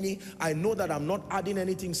company. I know that I'm not adding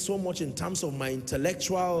anything so much in terms of my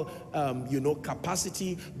intellectual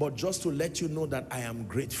capacity, but just to let you know that I am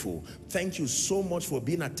grateful. Thank you so much for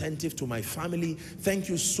being attentive to my family. Thank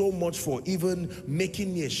you so much for even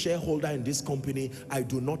making me a shareholder in this company. I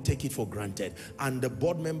do not take it for granted. And the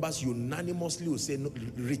board members unanimously will say, no,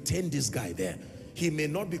 retain this guy there. He may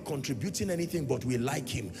not be contributing anything, but we like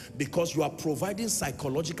him because you are providing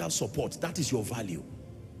psychological support. That is your value.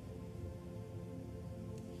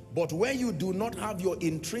 But where you do not have your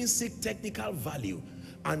intrinsic technical value,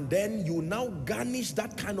 and then you now garnish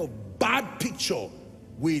that kind of bad picture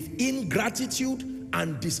with ingratitude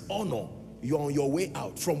and dishonor, you're on your way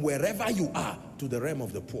out from wherever you are to the realm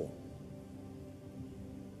of the poor.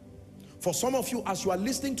 For some of you, as you are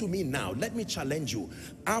listening to me now, let me challenge you.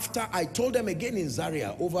 After I told them again in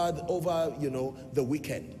Zaria over the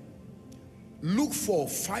weekend, look for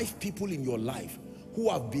 5 people in your life who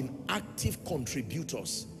have been active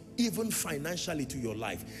contributors, even financially, to your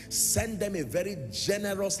life. Send them a very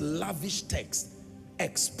generous, lavish text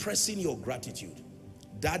expressing your gratitude.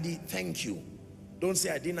 Daddy, thank you. Don't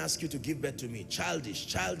say I didn't ask you to give birth to me. Childish,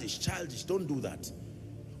 childish, childish. Don't do that.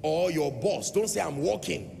 Or your boss, don't say I'm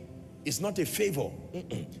working. It's not a favor.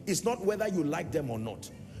 It's not whether you like them or not.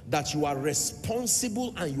 That you are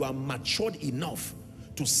responsible and you are matured enough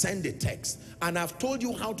to send a text. And I've told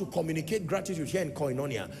you how to communicate gratitude here in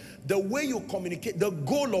Koinonia. The way you communicate, the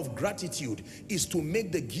goal of gratitude is to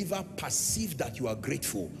make the giver perceive that you are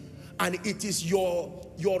grateful. And it is your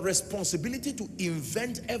responsibility to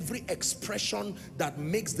invent every expression that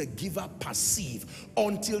makes the giver perceive.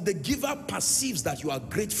 Until the giver perceives that you are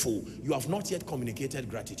grateful, you have not yet communicated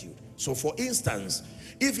gratitude. So for instance,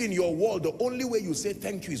 if in your world the only way you say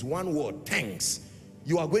thank you is one word, thanks,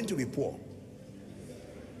 you are going to be poor.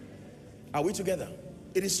 Are we together?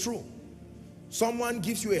 It is true. Someone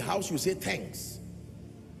gives you a house, you say thanks.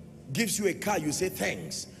 Gives you a car, you say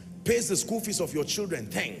thanks. Pays the school fees of your children,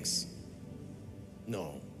 thanks.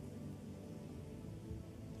 No.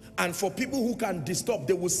 And for people who can disturb,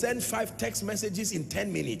 they will send 5 text messages in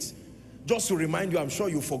 10 minutes. Just to remind you, I'm sure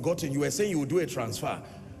you've forgotten, you were saying you would do a transfer.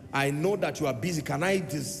 I know that you are busy, can I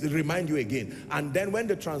just remind you again? And then when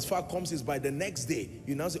the transfer comes, is by the next day,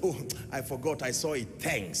 you now say, oh, I forgot, I saw it,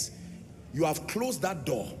 thanks. You have closed that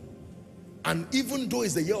door. And even though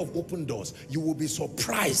it's the year of open doors, you will be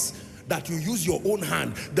surprised that you use your own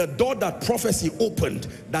hand. The door that prophecy opened,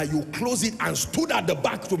 that you close it and stood at the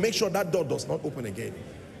back to make sure that door does not open again.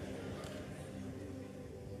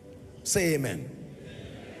 Say amen.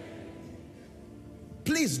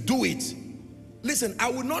 Please do it. Listen, I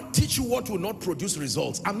will not teach you what will not produce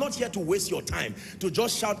results. I'm not here to waste your time to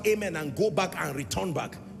just shout amen and go back and return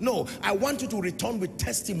back. No, I want you to return with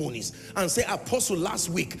testimonies and say, Apostle, last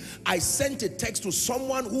week I sent a text to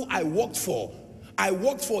someone who I worked for. I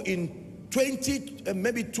worked for in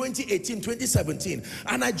 2018, 2017,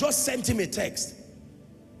 and I just sent him a text.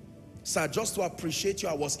 Sir, just to appreciate you,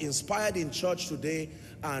 I was inspired in church today,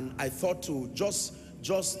 and I thought to just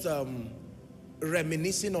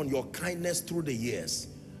reminiscing on your kindness through the years.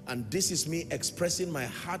 And this is me expressing my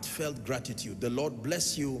heartfelt gratitude. The Lord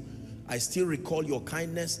bless you. I still recall your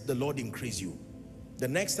kindness. The Lord increase you. The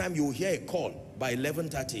next time you hear a call by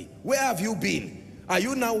 11:30, where have you been? Are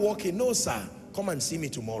you now working? No, sir. Come and see me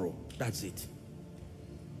tomorrow. That's it.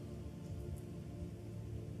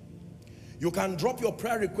 You can drop your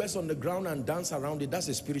prayer request on the ground and dance around it. That's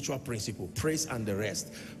a spiritual principle. Praise and the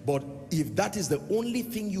rest. But if that is the only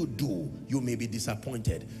thing you do, you may be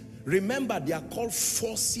disappointed. Remember, they are called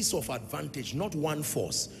forces of advantage, not one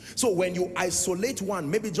force. So when you isolate one,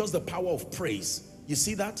 maybe just the power of praise, you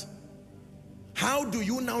see that? How do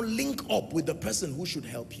you now link up with the person who should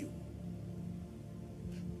help you?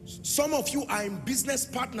 Some of you are in business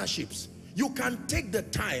partnerships. You can take the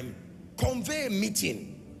time, convey a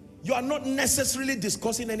meeting. You are not necessarily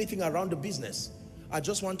discussing anything around the business. I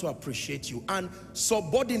just want to appreciate you. And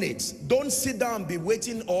subordinates, don't sit down and be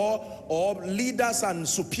waiting, or leaders and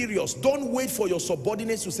superiors, don't wait for your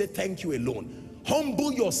subordinates to say thank you alone.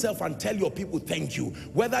 Humble yourself and tell your people thank you.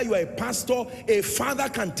 Whether you are a pastor, a father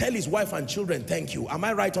can tell his wife and children thank you. Am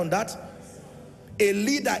I right on that? A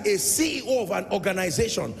leader, a CEO of an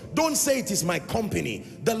organization, don't say it is my company.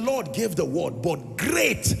 The Lord gave the word, but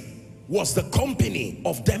great was the company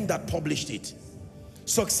of them that published it.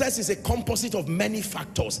 Success is a composite of many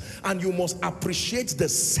factors, and you must appreciate the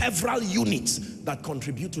several units that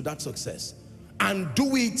contribute to that success, and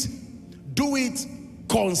do it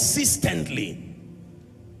consistently.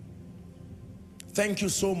 Thank you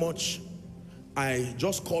so much. I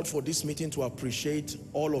just called for this meeting to appreciate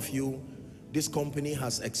all of you. This company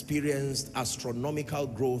has experienced astronomical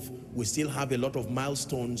growth. We still have a lot of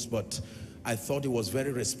milestones, but I thought it was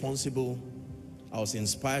very responsible. I was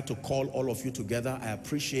inspired to call all of you together. I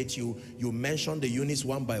appreciate you. You mentioned the units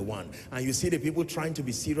one by one, and you see the people trying to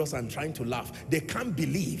be serious and trying to laugh. They can't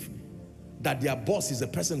believe that their boss is the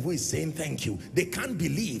person who is saying thank you. They can't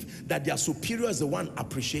believe that their superior is the one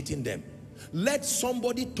appreciating them. Let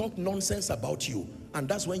somebody talk nonsense about you, and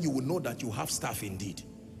that's when you will know that you have staff indeed.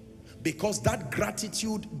 Because that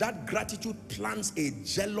gratitude plants a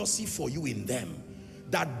jealousy for you in them,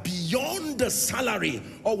 that beyond the salary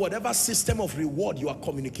or whatever system of reward you are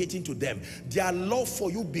communicating to them, their love for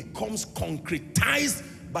you becomes concretized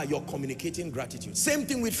by your communicating gratitude. Same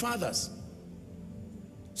thing with fathers.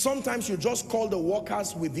 Sometimes you just call the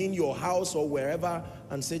workers within your house or wherever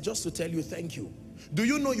and say, just to tell you thank you. Do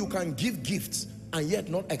you know you can give gifts and yet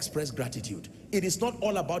not express gratitude? It is not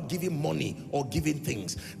all about giving money or giving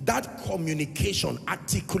things. That communication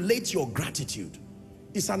articulates your gratitude.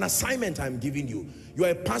 It's an assignment I'm giving you. You are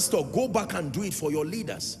a pastor, go back and do it for your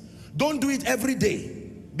leaders. Don't do it every day.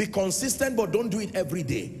 Be consistent, but don't do it every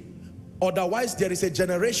day. Otherwise, there is a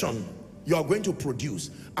generation you are going to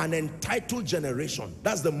produce, an entitled generation.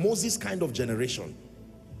 That's the Moses kind of generation.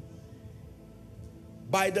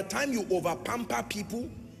 By the time you over-pamper people,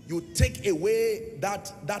 you take away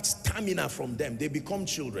that stamina from them. They become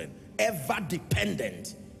children, ever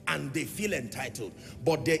dependent, and they feel entitled.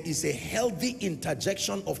 But there is a healthy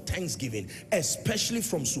interjection of thanksgiving, especially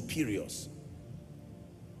from superiors.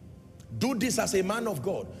 Do this as a man of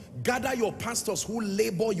God. Gather your pastors who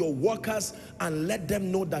labor your workers and let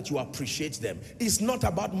them know that you appreciate them. It's not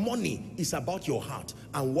about money, it's about your heart.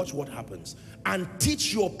 And watch what happens. And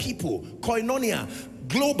teach your people, koinonia,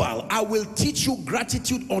 global, I will teach you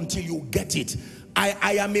gratitude until you get it.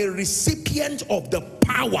 I am a recipient of the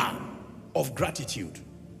power of gratitude.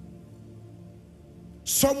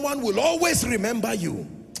 Someone will always remember you.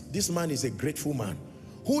 This man is a grateful man.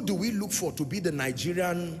 Who do we look for to be the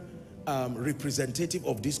Nigerian representative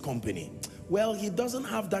of this company? Well, he doesn't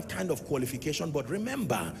have that kind of qualification, but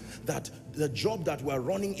remember that the job that we're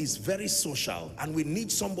running is very social and we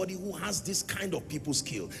need somebody who has this kind of people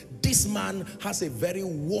skill. This man has a very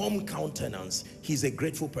warm countenance. He's a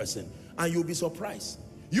grateful person, and you'll be surprised.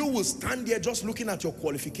 You will stand there just looking at your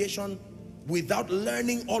qualification without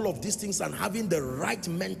learning all of these things and having the right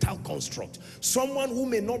mental construct. Someone who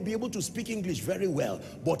may not be able to speak English very well,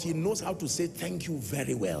 but he knows how to say thank you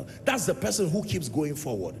very well. That's the person who keeps going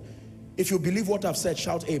forward. If you believe what I've said,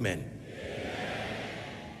 shout amen. Amen.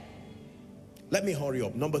 Let me hurry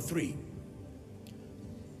up. Number 3.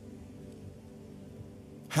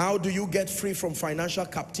 How do you get free from financial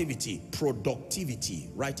captivity? Productivity.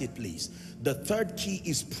 Write it, please. The third key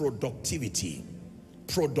is productivity.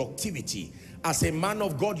 Productivity. As a man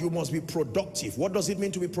of God, you must be productive. What does it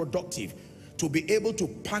mean to be productive? To be able to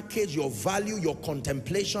package your value, your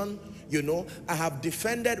contemplation. You know, I have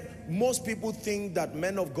defended, most people think that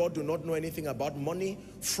men of God do not know anything about money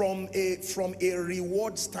from a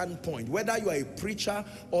reward standpoint. Whether you are a preacher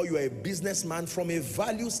or you are a businessman, from a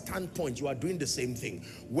value standpoint, you are doing the same thing.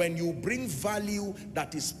 When you bring value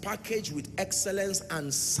that is packaged with excellence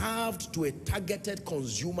and served to a targeted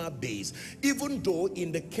consumer base, even though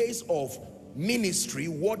in the case of ministry,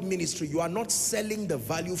 word ministry, you are not selling the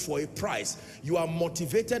value for a price. You are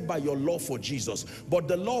motivated by your love for Jesus. But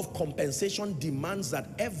the law of compensation demands that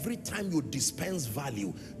every time you dispense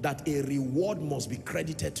value, that a reward must be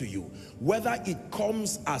credited to you. Whether it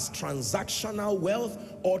comes as transactional wealth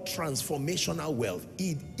or transformational wealth,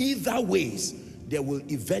 either ways, there will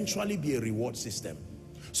eventually be a reward system.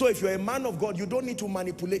 So if you're a man of God, you don't need to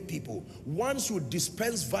manipulate people. Once you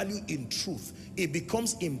dispense value in truth, it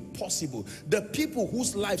becomes impossible. The people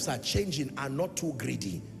whose lives are changing are not too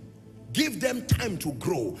greedy. Give them time to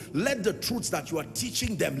grow. Let the truths that you are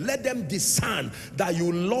teaching them, let them discern that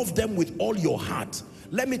you love them with all your heart.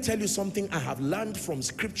 Let me tell you something I have learned from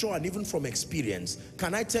scripture and even from experience.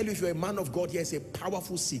 Can I tell you, if you're a man of God, here's a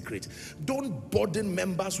powerful secret. Don't burden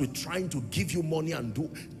members with trying to give you money and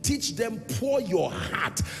do. Teach them, pour your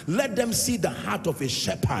heart. Let them see the heart of a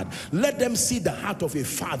shepherd. Let them see the heart of a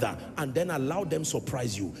father, and then allow them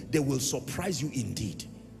surprise you. They will surprise you indeed.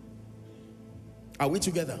 Are we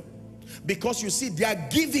together? Because you see, their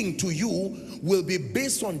giving to you will be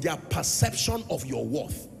based on their perception of your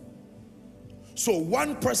worth. So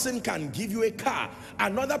one person can give you a car,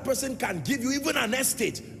 another person can give you even an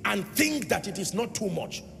estate and think that it is not too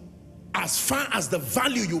much, as far as the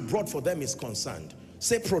value you brought for them is concerned.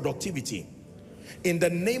 Say productivity. In the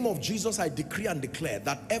name of Jesus, I decree and declare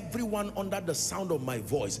that everyone under the sound of my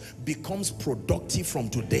voice becomes productive from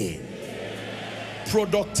today.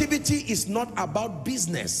 Productivity is not about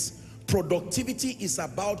business. Productivity is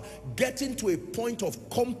about getting to a point of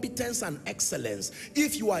competence and excellence.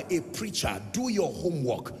 If you are a preacher, do your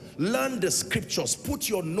homework, learn the scriptures, put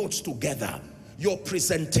your notes together. Your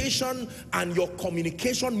presentation and your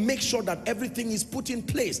communication, make sure that everything is put in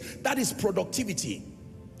place. That is productivity.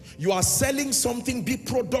 You are selling something, be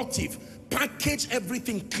productive. Package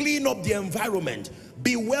everything, clean up the environment,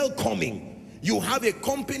 be welcoming. You have a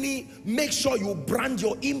company, make sure you brand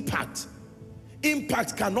your impact.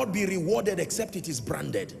 Impact cannot be rewarded except it is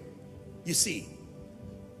branded. You see,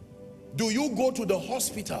 do you go to the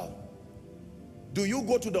hospital? Do you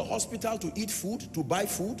go to the hospital to eat food, to buy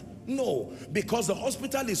food? No, because the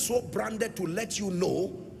hospital is so branded to let you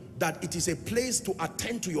know that it is a place to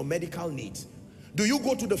attend to your medical needs. Do you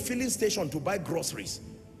go to the filling station to buy groceries?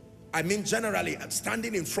 I mean, generally,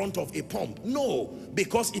 standing in front of a pump. No,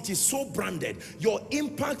 because it is so branded. Your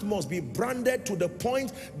impact must be branded to the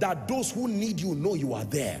point that those who need you know you are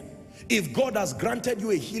there. If God has granted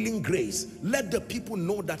you a healing grace, let the people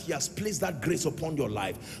know that he has placed that grace upon your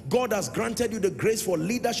life. God has granted you the grace for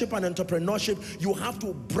leadership and entrepreneurship. You have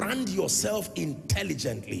to brand yourself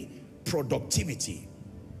intelligently. Productivity.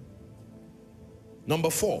 Number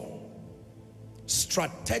 4,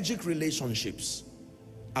 strategic relationships.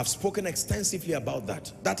 I've spoken extensively about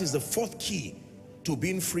that. That is the 4th key to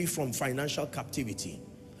being free from financial captivity.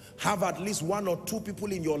 Have at least 1 or 2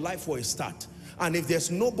 people in your life for a start. And if there's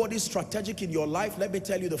nobody strategic in your life, let me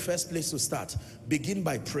tell you the first place to start. Begin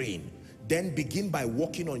by praying. Then begin by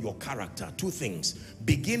working on your character. 2 things.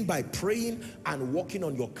 Begin by praying and working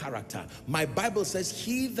on your character. My Bible says,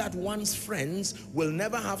 he that wants friends will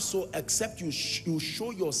never have so except you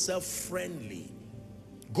show yourself friendly.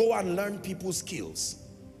 Go and learn people's skills.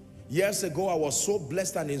 Years ago, I was so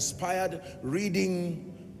blessed and inspired reading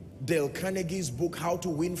Dale Carnegie's book, How to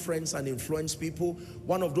Win Friends and Influence People.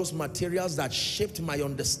 One of those materials that shaped my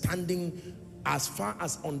understanding as far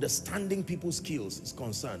as understanding people's skills is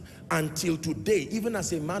concerned. Until today, even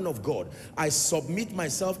as a man of God, I submit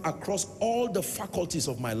myself across all the faculties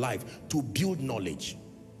of my life to build knowledge.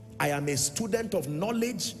 I am a student of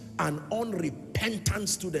knowledge, an unrepentant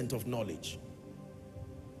student of knowledge.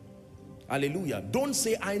 Hallelujah. Don't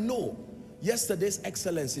say, I know. Yesterday's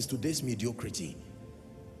excellence is today's mediocrity.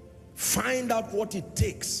 Find out what it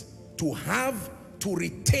takes to have, to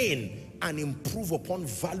retain, and improve upon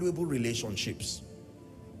valuable relationships.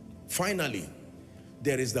 Finally,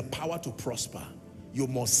 there is the power to prosper. You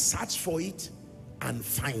must search for it and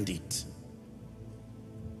find it.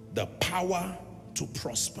 The power to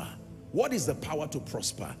prosper. What is the power to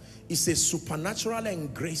prosper? It's a supernatural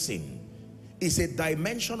engracing. It's a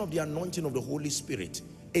dimension of the anointing of the Holy Spirit.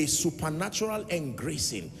 A supernatural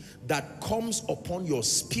engracing that comes upon your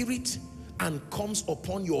spirit and comes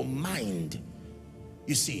upon your mind.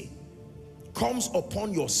 You see, comes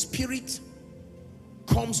upon your spirit,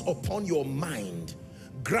 comes upon your mind,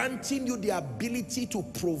 granting you the ability to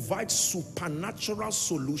provide supernatural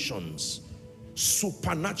solutions.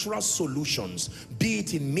 Supernatural solutions, be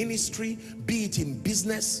it in ministry, be it in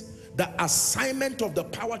business. The assignment of the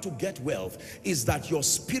power to get wealth is that your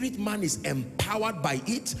spirit man is empowered by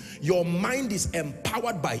it, your mind is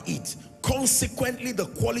empowered by it. Consequently, the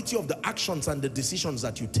quality of the actions and the decisions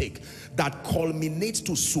that you take that culminates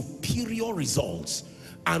to superior results.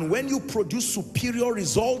 And when you produce superior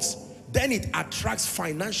results, then it attracts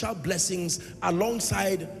financial blessings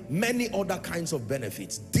alongside many other kinds of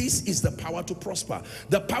benefits. This is the power to prosper.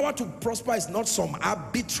 The power to prosper is not some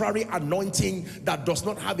arbitrary anointing that does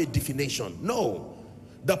not have a definition. No.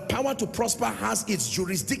 The power to prosper has its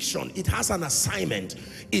jurisdiction. It has an assignment.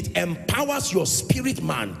 It empowers your spirit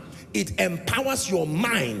man. It empowers your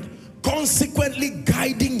mind, consequently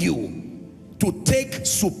guiding you to take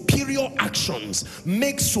superior actions,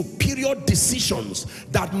 make superior decisions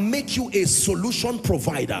that make you a solution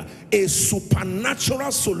provider, a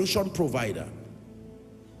supernatural solution provider.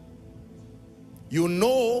 You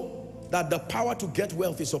know that the power to get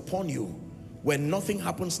wealth is upon you when nothing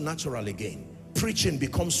happens natural again. Preaching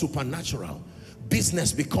becomes supernatural.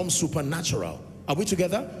 Business becomes supernatural. Are we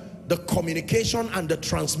together? The communication and the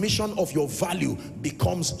transmission of your value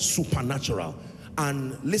becomes supernatural.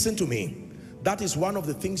 And listen to me. That is one of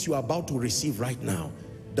the things you are about to receive right now.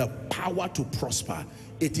 The power to prosper.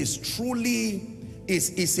 It is truly, is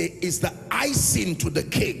the icing to the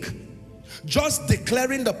cake. Just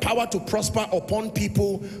declaring the power to prosper upon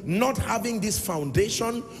people, not having this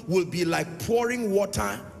foundation, will be like pouring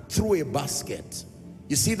water through a basket.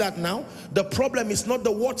 You see that now? The problem is not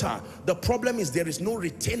the water. The problem is there is no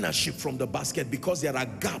retainership from the basket because there are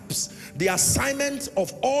gaps. The assignment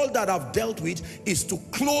of all that I've dealt with is to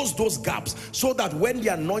close those gaps so that when the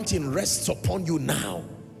anointing rests upon you now,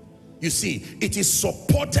 you see, it is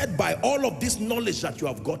supported by all of this knowledge that you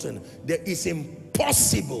have gotten. There is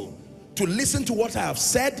impossible to listen to what I have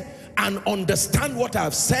said and understand what I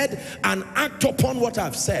have said and act upon what I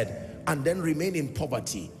have said and then remain in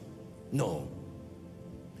poverty. No.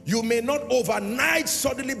 You may not overnight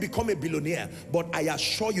suddenly become a billionaire, but I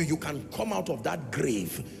assure you, you can come out of that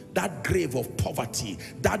grave of poverty,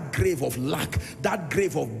 that grave of lack, that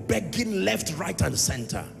grave of begging left, right, and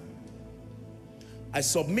center. I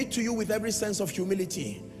submit to you with every sense of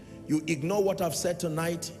humility. You ignore what I've said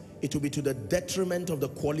tonight, it will be to the detriment of the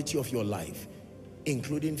quality of your life.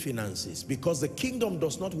 including finances, because the kingdom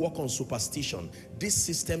does not work on superstition. These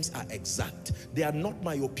systems are exact. They are not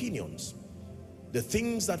my opinions. The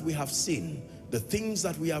things that we have seen, the things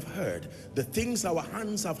that we have heard, the things our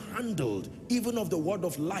hands have handled, even of the word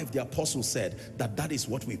of life, the apostle said that is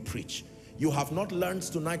what we preach. You have not learned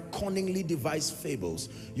tonight cunningly devised fables.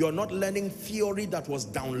 You're not learning theory that was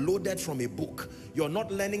downloaded from a book. You're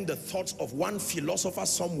not learning the thoughts of one philosopher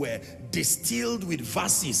somewhere, distilled with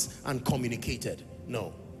verses and communicated.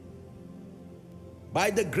 No. By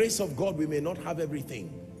the grace of God, we may not have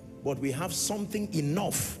everything, but we have something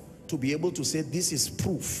enough to be able to say this is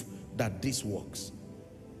proof that this works.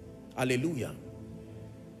 Hallelujah.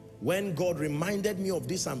 When God reminded me of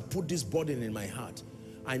this and put this burden in my heart,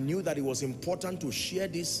 I knew that it was important to share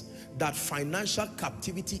this, that financial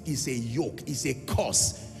captivity is a yoke, is a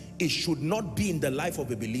curse. It should not be in the life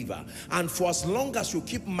of a believer. And for as long as you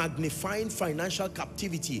keep magnifying financial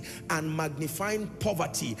captivity and magnifying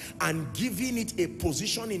poverty and giving it a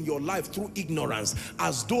position in your life through ignorance,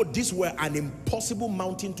 as though this were an impossible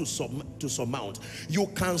mountain to surmount, you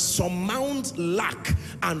can surmount lack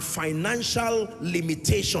and financial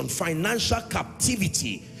limitation, financial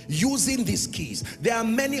captivity, using these keys. There are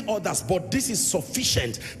many others, but this is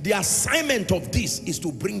sufficient. The assignment of this is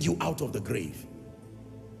to bring you out of the grave.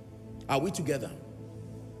 Are we together?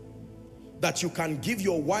 That you can give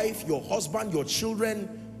your wife, your husband, your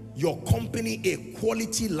children, your company a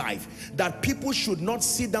quality life. That people should not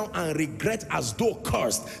sit down and regret as though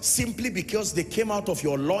cursed simply because they came out of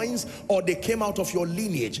your loins or they came out of your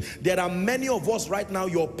lineage. There are many of us right now,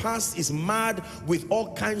 your past is marred with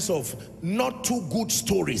all kinds of not too good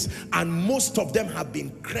stories, and most of them have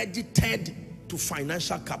been credited to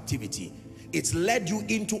financial captivity. It's led you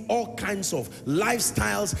into all kinds of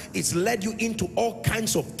lifestyles. It's led you into all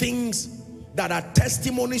kinds of things that are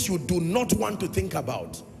testimonies you do not want to think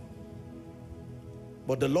about.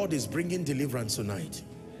 But the Lord is bringing deliverance tonight.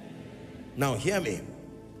 Now hear me.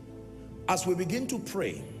 As we begin to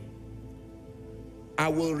pray, I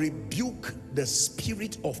will rebuke the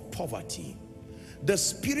spirit of poverty. The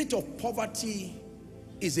spirit of poverty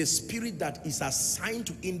is a spirit that is assigned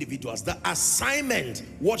to individuals. The assignment,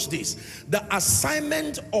 watch this, the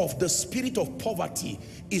assignment of the spirit of poverty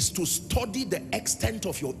is to study the extent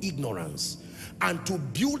of your ignorance and to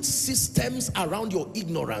build systems around your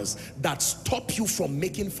ignorance that stop you from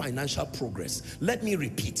making financial progress. Let me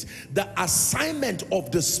repeat. The assignment of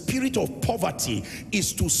the spirit of poverty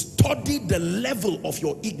is to study the level of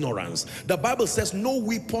your ignorance. The Bible says no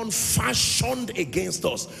weapon fashioned against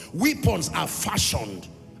us. Weapons are fashioned.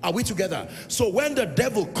 Are we together? So when the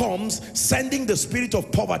devil comes sending the spirit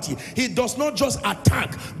of poverty, he does not just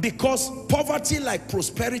attack, because poverty, like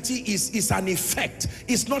prosperity, is an effect.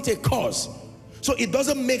 It's not a cause. So it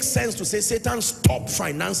doesn't make sense to say, Satan, stop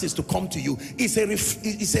finances to come to you. It's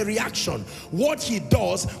a reaction. What he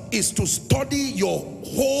does is to study your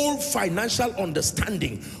whole financial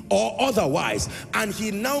understanding or otherwise, and he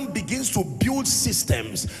now begins to build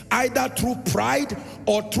systems, either through pride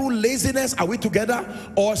or through laziness, are we together,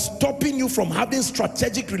 or stopping you from having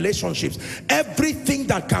strategic relationships. Everything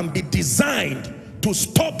that can be designed to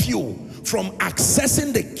stop you from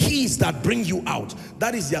accessing the keys that bring you out.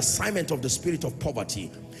 That is the assignment of the spirit of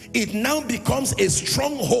poverty. It now becomes a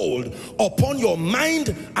stronghold upon your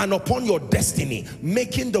mind and upon your destiny,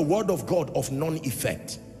 making the word of God of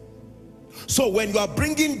non-effect. So when you are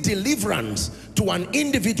bringing deliverance to an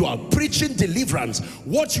individual, preaching deliverance,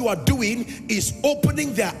 what you are doing is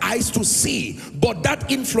opening their eyes to see, but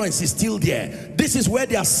that influence is still there. This is where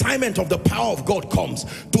the assignment of the power of God comes,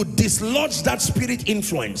 to dislodge that spirit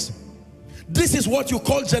influence. This is what you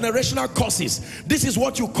call generational curses. This is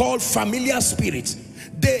what you call familiar spirits.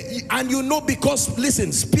 And you know, because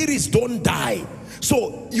listen, spirits don't die.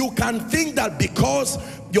 So you can think that because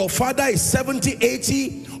your father is 70,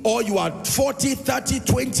 80, or you are 40, 30,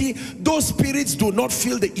 20, those spirits do not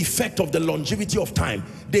feel the effect of the longevity of time.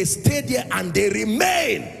 They stay there and they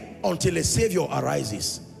remain until a savior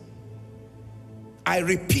arises. I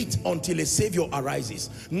repeat, until a savior arises,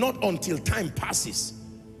 not until time passes.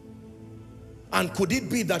 And could it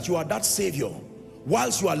be that you are that savior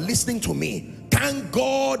whilst you are listening to me? Thank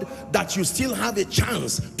God that you still have a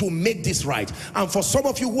chance to make this right. And for some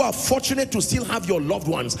of you who are fortunate to still have your loved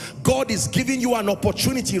ones, God is giving you an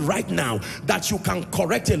opportunity right now that you can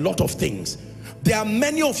correct a lot of things. There are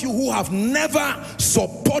many of you who have never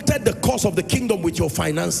supported the cause of the kingdom with your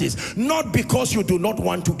finances, not because you do not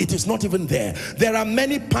want to, it is not even there. There are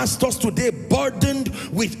many pastors today burdened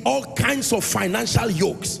with all kinds of financial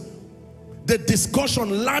yokes. The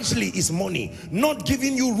discussion largely is money, not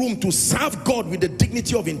giving you room to serve God with the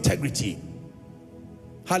dignity of integrity.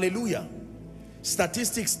 Hallelujah.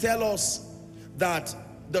 Statistics tell us that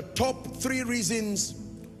the top 3 reasons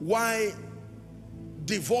why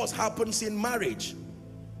divorce happens in marriage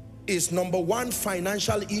is: number 1,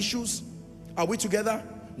 financial issues. Are we together?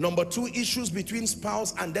 Number 2, issues between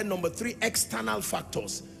spouse, and then number 3, external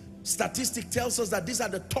factors. Statistic tells us that these are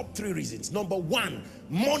the top 3 reasons. Number 1,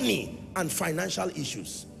 money and financial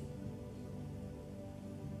issues.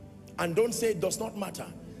 And don't say it does not matter.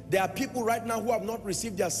 There are people right now who have not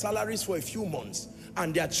received their salaries for a few months,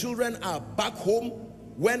 and their children are back home.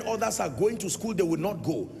 When others are going to school, they will not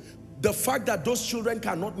go. The fact that those children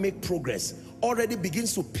cannot make progress already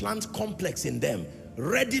begins to plant complex in them.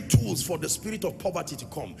 Ready tools for the spirit of poverty to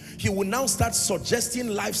come. He will now start suggesting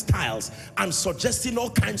lifestyles and suggesting all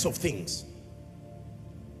kinds of things.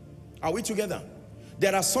 Are we together?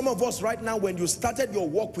 There are some of us right now, when you started your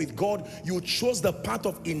walk with God, you chose the path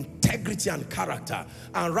of integrity and character.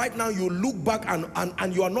 And right now you look back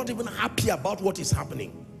and you are not even happy about what is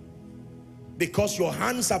happening. Because your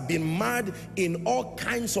hands have been marred in all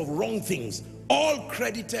kinds of wrong things, all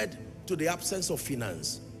credited to the absence of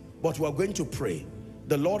finance. But we are going to pray.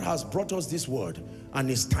 The Lord has brought us this word, and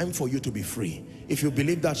it's time for you to be free. If you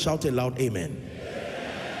believe that, shout aloud, amen.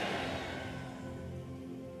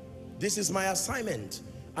 This is my assignment,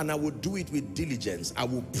 and I will do it with diligence. I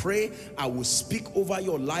will pray, I will speak over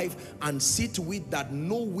your life, and see to it that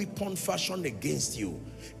no weapon fashioned against you.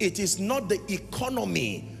 It is not the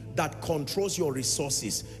economy that controls your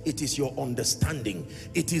resources. It is your understanding.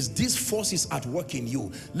 It is these forces at work in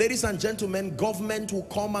you. Ladies and gentlemen, government will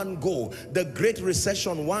come and go. The Great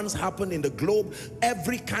Recession once happened in the globe.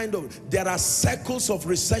 There are cycles of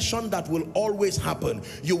recession that will always happen.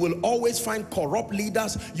 You will always find corrupt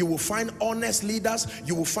leaders. You will find honest leaders.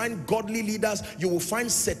 You will find godly leaders. You will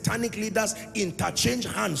find satanic leaders interchange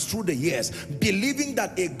hands through the years. Believing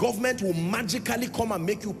that a government will magically come and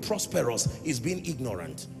make you prosperous is being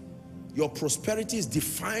ignorant. Your prosperity is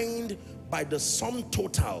defined by the sum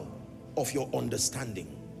total of your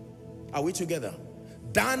understanding. Are we together?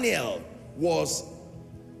 Daniel was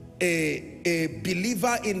a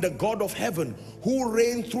believer in the God of heaven who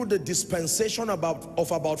reigned through the dispensation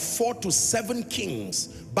of about 4 to 7 kings.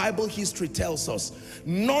 Bible history tells us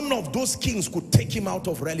none of those kings could take him out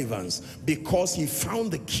of relevance, because he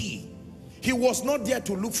found the key. He was not there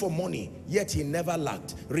to look for money, yet he never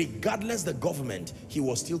lacked. Regardless the government, he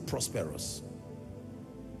was still prosperous.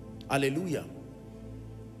 Hallelujah.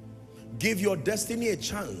 Give your destiny a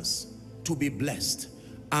chance to be blessed.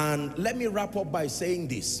 And let me wrap up by saying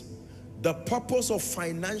this. The purpose of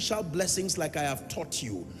financial blessings, like I have taught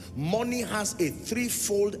you, money has a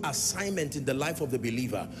 3-fold assignment in the life of the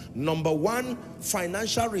believer. Number 1,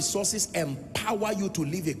 financial resources empower you to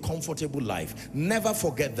live a comfortable life. Never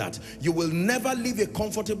forget that. You will never live a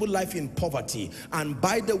comfortable life in poverty. And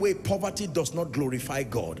by the way, poverty does not glorify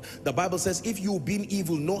God. The Bible says, if you being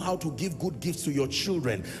evil know how to give good gifts to your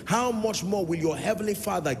children, how much more will your heavenly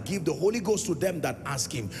Father give the Holy Ghost to them that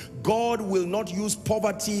ask him? God will not use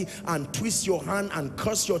poverty and twist your hand and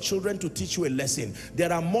curse your children to teach you a lesson.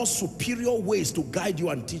 There are more superior ways to guide you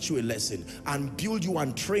and teach you a lesson and build you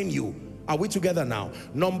and train you. Are we together now?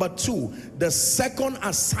 Number 2, the second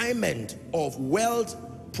assignment of wealth,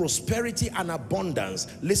 prosperity, and abundance,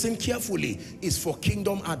 listen carefully, is for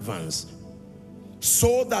kingdom advance.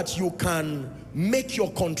 So that you can make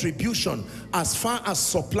your contribution as far as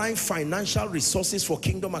supplying financial resources for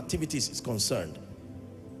kingdom activities is concerned.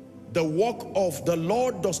 The work of the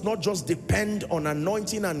Lord does not just depend on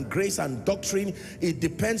anointing and grace and doctrine. It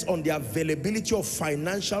depends on the availability of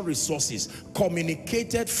financial resources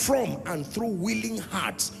communicated from and through willing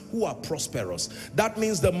hearts who are prosperous. That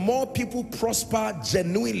means the more people prosper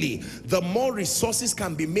genuinely, the more resources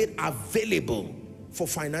can be made available for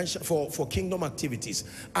for kingdom activities.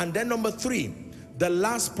 And then number 3, the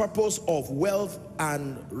last purpose of wealth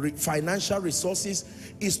and financial resources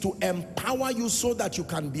is to empower you so that you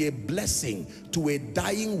can be a blessing to a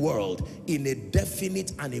dying world in a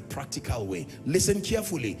definite and a practical way. Listen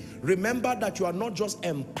carefully. Remember that you are not just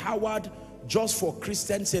empowered just for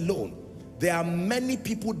Christians alone. There are many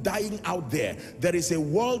people dying out there. There is a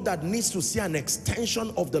world that needs to see an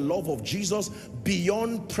extension of the love of Jesus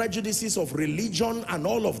beyond prejudices of religion and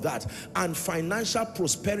all of that. And financial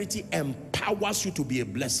prosperity empowers you to be a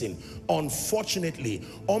blessing. Unfortunately,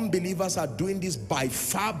 unbelievers are doing this by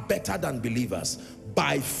far better than believers.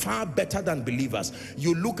 By far better than believers.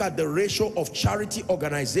 You look at the ratio of charity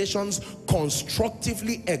organizations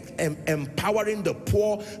constructively empowering the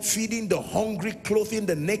poor, feeding the hungry, clothing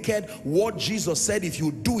the naked. What Jesus said, if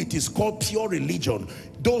you do it, is called pure religion.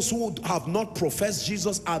 Those who have not professed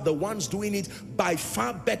Jesus are the ones doing it by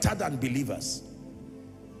far better than believers.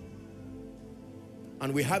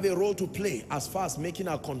 And we have a role to play as far as making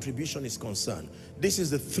our contribution is concerned. This is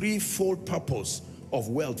the threefold purpose of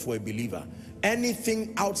wealth for a believer.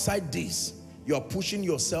 Anything outside this, you are pushing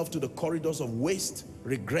yourself to the corridors of waste,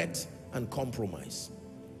 regret, and compromise.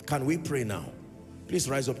 Can we pray now? Please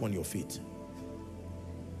rise up on your feet.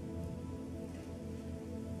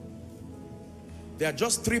 There are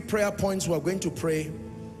just 3 prayer points we are going to pray,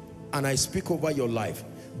 and I speak over your life.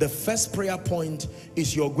 The first prayer point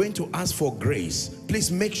is you're going to ask for grace.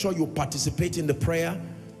 Please make sure you participate in the prayer.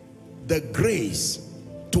 The grace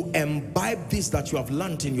to imbibe this that you have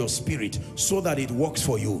learned in your spirit so that it works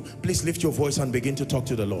for you. Please lift your voice and begin to talk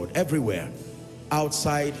to the Lord. Everywhere,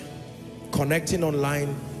 outside, connecting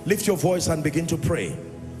online, lift your voice and begin to pray.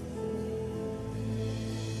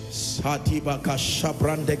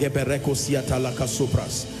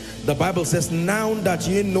 The Bible says, now that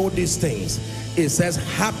you know these things, it says,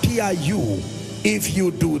 happy are you if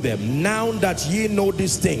you do them. Now that ye know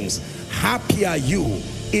these things, happy are you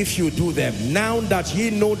if you do them. Now that ye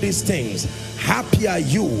know these things, happy are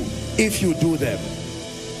you if you do them.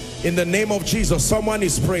 In the name of Jesus, someone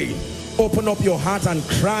is praying. Open up your heart and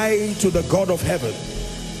cry to the God of heaven.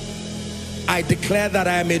 I declare that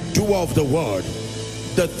I am a doer of the word.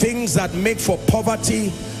 The things that make for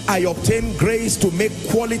poverty, I obtain grace to make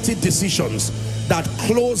quality decisions that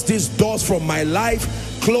close these doors from my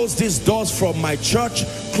life, close these doors from my church,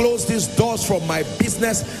 close these doors from my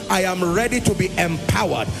business. I am ready to be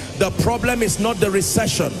empowered. The problem is not the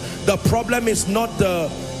recession. The problem is not the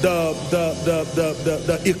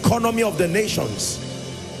economy of the nations.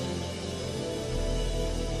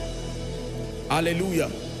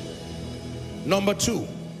 Hallelujah. Number 2,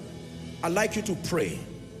 I'd like you to pray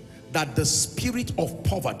that the spirit of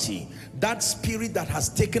poverty, that spirit that has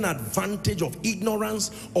taken advantage of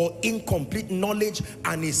ignorance or incomplete knowledge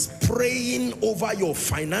and is praying over your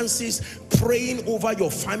finances, praying over your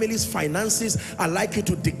family's finances, I'd like you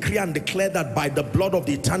to decree and declare that by the blood of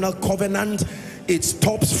the eternal covenant, it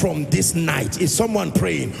stops from this night. Is someone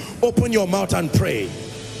praying? Open your mouth and pray.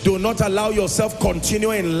 Do not allow yourself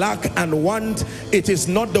continue in lack and want. It is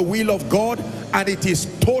not the will of God, and it is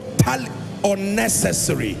totally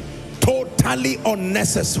unnecessary. Totally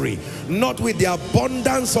unnecessary. Not with the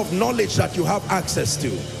abundance of knowledge that you have access to.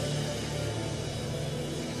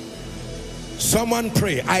 Someone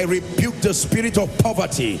pray. I rebuke the spirit of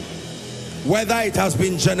poverty, whether it has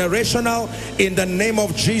been generational. In the name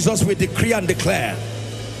of Jesus, we decree and declare,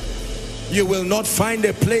 you will not find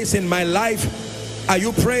a place in my life. Are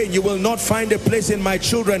you praying? You will not find a place in my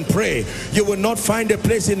children. Pray. You will not find a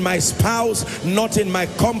place in my spouse, not in my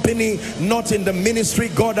company, not in the ministry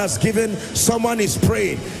God has given. Someone is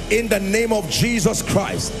praying. In the name of Jesus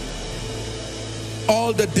Christ,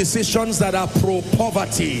 all the decisions that are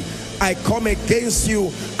pro-poverty, I come against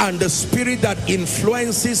you, and the spirit that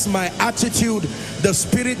influences my attitude, the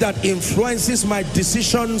spirit that influences my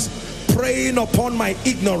decisions, preying upon my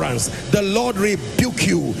ignorance, the Lord rebuke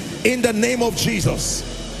you in the name of Jesus.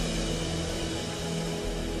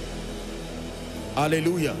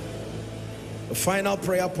 Hallelujah. The final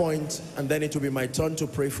prayer point, and then it will be my turn to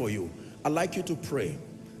pray for you. I'd like you to pray.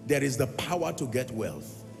 There is the power to get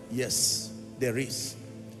wealth. Yes, there is.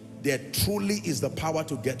 There truly is the power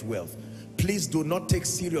to get wealth. Please do not take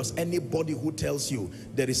serious anybody who tells you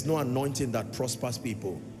there is no anointing that prospers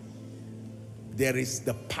people. There is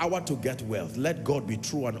the power to get wealth. Let God be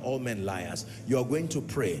true and all men liars. You are going to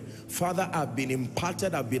pray. Father, I've been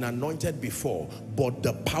imparted, I've been anointed before, but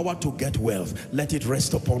the power to get wealth, let it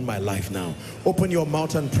rest upon my life now. Open your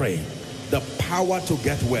mouth and pray. The power to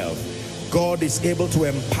get wealth. God is able to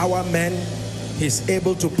empower men. He's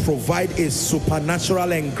able to provide a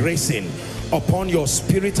supernatural engracing upon your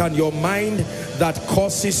spirit and your mind that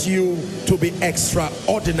causes you to be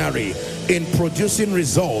extraordinary in producing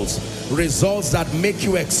results that make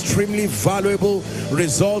you extremely valuable,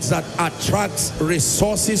 results that attract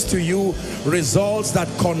resources to you, results that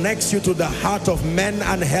connects you to the heart of men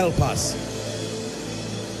and helpers.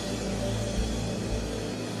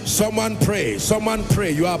 Someone pray. Someone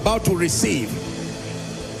pray. You are about to receive.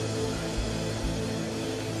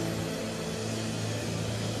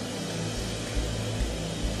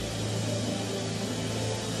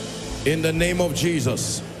 In the name of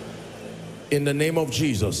Jesus. In the name of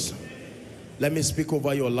Jesus. Let me speak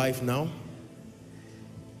over your life now.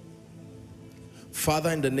 Father,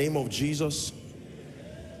 in the name of Jesus,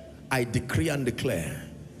 I decree and declare,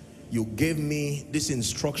 you gave me this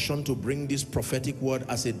instruction to bring this prophetic word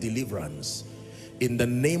as a deliverance. In the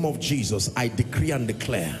name of Jesus, I decree and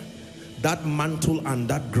declare that mantle and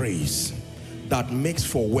that grace that makes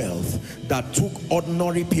for wealth, that took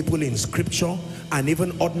ordinary people in scripture and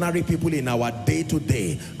even ordinary people in our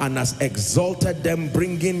day-to-day and has exalted them,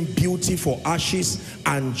 bringing beauty for ashes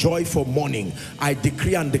and joy for mourning. I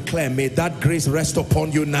decree and declare, may that grace rest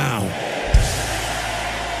upon you now.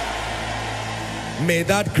 May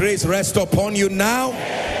that grace rest upon you now.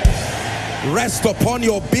 Rest upon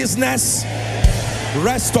your business.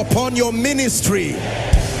 Rest upon your ministry.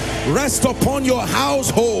 Rest upon your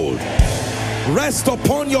household. Rest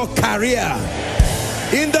upon your career.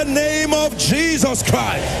 In the name of Jesus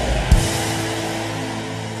Christ.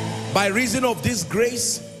 By reason of this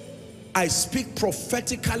grace, I speak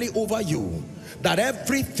prophetically over you that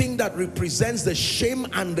everything that represents the shame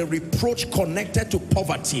and the reproach connected to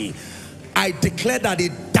poverty, I declare that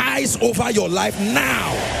it dies over your life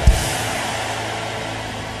now.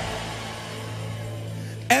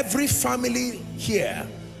 Every family here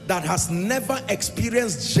that has never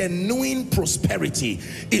experienced genuine prosperity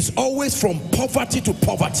is always from poverty to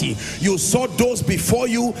poverty. You saw those before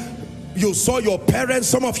you, you saw your parents,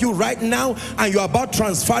 some of you right now, and you're about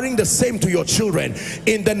transferring the same to your children.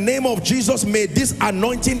 In the name of Jesus, may this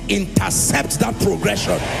anointing intercept that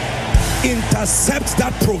progression. Intercept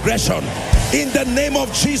that progression. In the name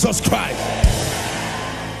of Jesus Christ.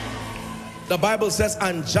 The Bible says,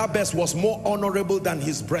 and Jabez was more honorable than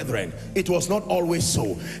his brethren. It was not always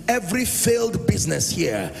so. Every failed business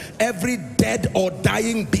here, every dead or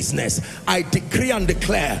dying business, I decree and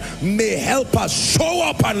declare, may help us show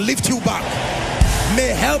up and lift you back. May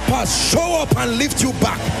help us show up and lift you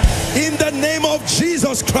back. In the name of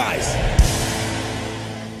Jesus Christ.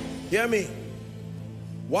 Hear me.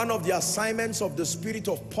 One of the assignments of the spirit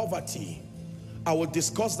of poverty, I will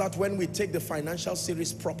discuss that when we take the financial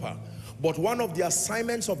series proper. But one of the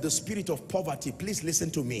assignments of the spirit of poverty, please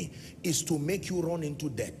listen to me, is to make you run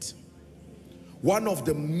into debt. One of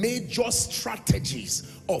the major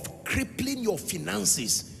strategies of crippling your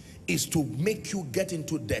finances is to make you get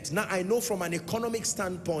into debt. Now, I know from an economic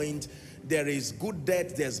standpoint, there is good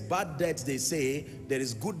debt, there's bad debt. They say there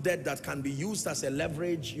is good debt that can be used as a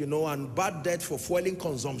leverage, you know, and bad debt for fueling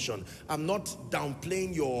consumption. I'm not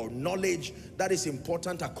downplaying your knowledge. That is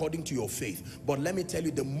important according to your faith. But let me tell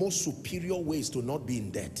you, the most superior way is to not be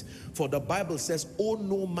in debt. For the Bible says, owe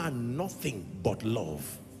no man nothing but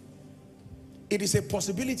love. It is a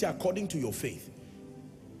possibility according to your faith.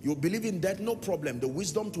 You believe in debt, no problem. The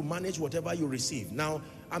wisdom to manage whatever you receive. Now,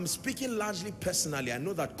 I'm speaking largely personally. I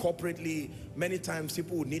know that corporately, many times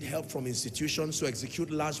people would need help from institutions to execute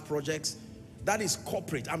large projects. That is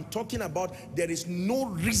corporate. I'm talking about there is no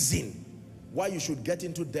reason why you should get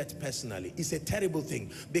into debt personally. It's a terrible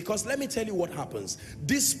thing. Because let me tell you what happens.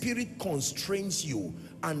 This spirit constrains you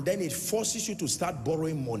and then it forces you to start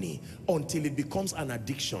borrowing money until it becomes an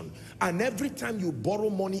addiction. And every time you borrow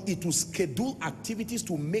money, it will schedule activities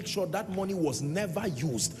to make sure that money was never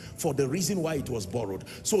used for the reason why it was borrowed.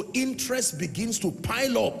 So interest begins to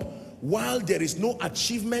pile up while there is no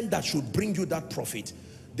achievement that should bring you that profit.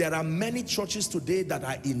 There are many churches today that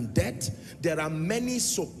are in debt. There are many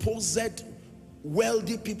supposed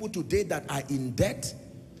wealthy people today that are in debt.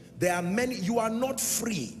 There are many. You are not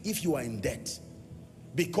free if you are in debt,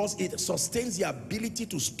 because it sustains the ability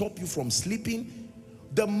to stop you from sleeping.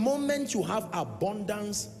 The moment you have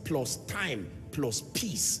abundance plus time plus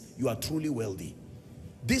peace, you are truly wealthy.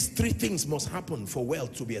 These three things must happen for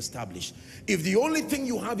wealth to be established. If the only thing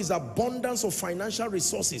you have is abundance of financial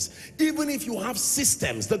resources, even if you have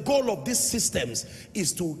systems, the goal of these systems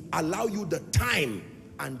is to allow you the time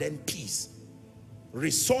and then peace.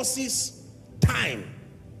 Resources, time,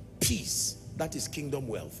 peace. That is kingdom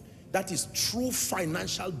wealth. That is true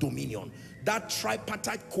financial dominion. That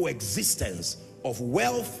tripartite coexistence of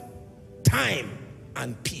wealth, time,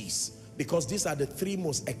 and peace. Because these are the three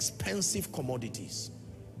most expensive commodities.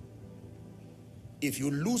 If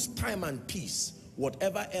you lose time and peace,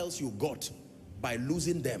 whatever else you got by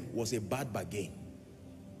losing them was a bad bargain.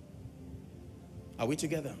 Are we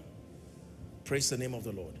together? Praise the name of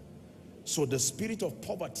the Lord. So the spirit of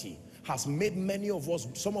poverty has made many of us,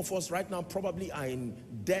 some of us right now probably are in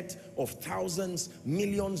debt of thousands,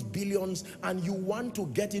 millions, billions, and you want to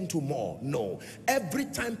get into more. No. Every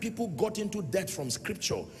time people got into debt from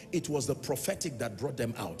scripture, it was the prophetic that brought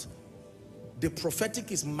them out. The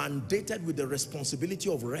prophetic is mandated with the responsibility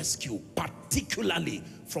of rescue, particularly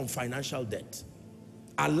from financial debt.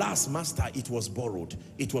 Alas, master, it was borrowed.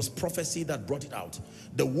 It was prophecy that brought it out.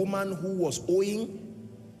 The woman who was owing,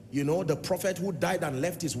 you know, the prophet who died and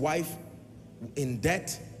left his wife in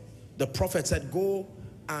debt, the prophet said, go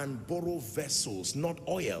and borrow vessels, not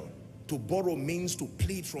oil. To borrow means to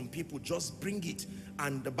plead from people, just bring it.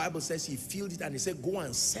 And the Bible says he filled it and he said, go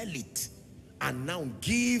and sell it and now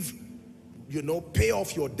give, you know, pay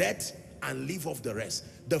off your debt and leave off the rest.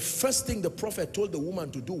 The first thing the prophet told the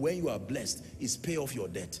woman to do when you are blessed is pay off your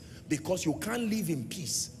debt, because you can't live in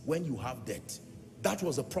peace when you have debt. That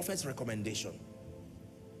was the prophet's recommendation.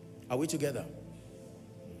 Are we together?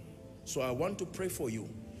 So I want to pray for you.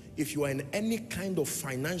 If you are in any kind of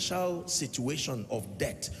financial situation of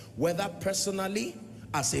debt, whether personally,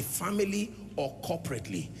 as a family, or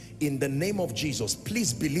corporately, in the name of Jesus,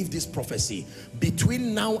 please believe this prophecy.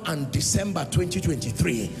 Between now and December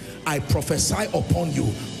 2023, I prophesy upon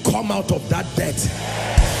you, come out of that debt.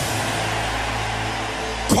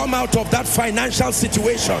 Come out of that financial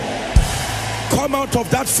situation. Come out of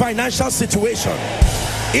that financial situation.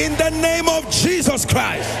 In the name of Jesus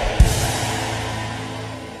Christ.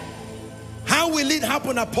 How will it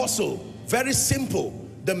happen, Apostle? Very simple.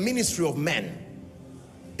 The ministry of men.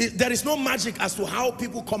 There is no magic as to how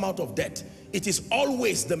people come out of debt. It is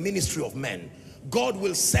always the ministry of men. God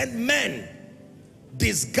will send men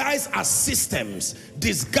disguised as systems,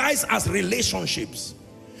 disguised as relationships.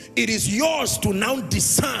 It is yours to now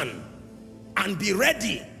discern and be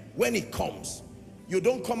ready when it comes. You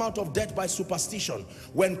don't come out of debt by superstition.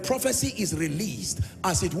 When prophecy is released,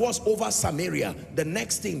 as it was over Samaria, the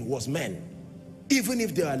next thing was men. Even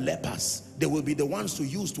if they are lepers, they will be the ones to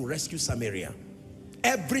use to rescue Samaria.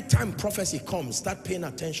 Every time prophecy comes, start paying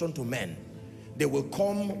attention to men. They will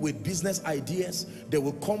come with business ideas. They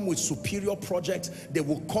will come with superior projects. They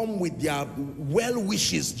will come with their well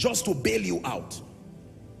wishes just to bail you out.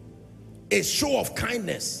 A show of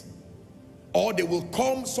kindness. Or they will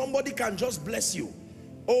come, somebody can just bless you.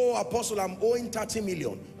 Oh, Apostle, I'm owing 30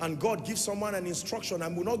 million. And God gives someone an instruction. I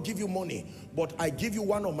will not give you money, but I give you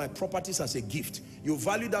one of my properties as a gift. You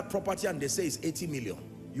value that property and they say it's 80 million.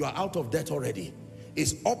 You are out of debt already.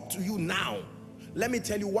 It's up to you now. Let me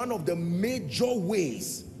tell you, one of the major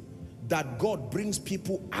ways that God brings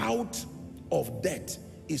people out of debt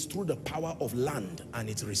is through the power of land and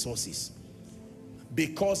its resources.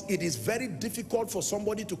 Because it is very difficult for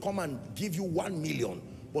somebody to come and give you 1 million,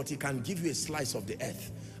 but he can give you a slice of the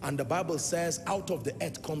earth. And the Bible says out of the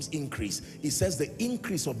earth comes increase. It says the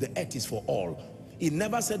increase of the earth is for all. It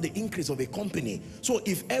never said the increase of a company. So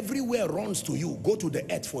if everywhere runs to you, go to the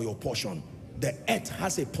earth for your portion. The earth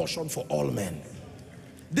has a portion for all men.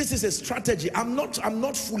 This is a strategy. I'm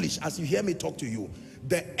not foolish as you hear me talk to you.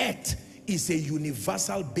 The earth is a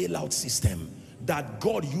universal bailout system that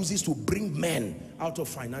God uses to bring men out of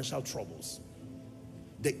financial troubles.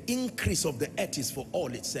 The increase of the earth is for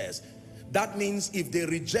all, it says. That means if they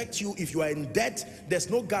reject you, if you are in debt, there's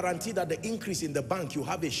no guarantee that the increase in the bank, you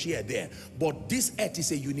have a share there. But this earth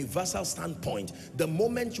is a universal standpoint. The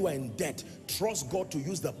moment you are in debt, trust God to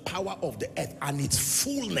use the power of the earth and its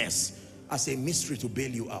fullness as a mystery to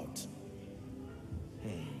bail you out.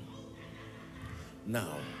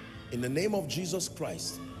 Now, in the name of Jesus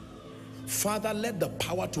Christ, Father, let the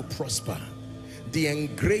power to prosper, the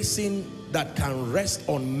engracing that can rest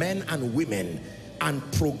on men and women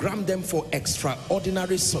and program them for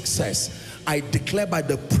extraordinary success, I declare by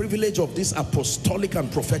the privilege of this apostolic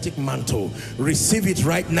and prophetic mantle, receive it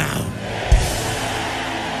right now.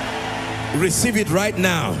 Receive it right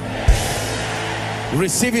now.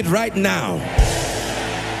 Receive it right now.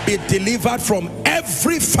 Be delivered from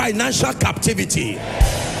every financial captivity.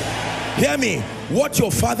 Hear me. What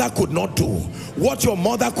your father could not do, what your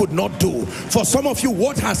mother could not do, for some of you,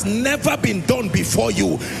 what has never been done before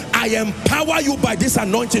you, I empower you by this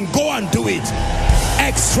anointing. Go and do it.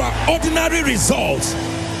 Extraordinary results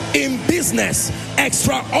in business,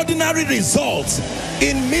 extraordinary results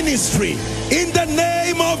in ministry, in the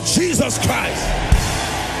name of Jesus Christ.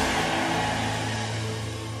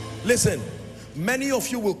 Listen, many of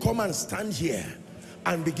you will come and stand here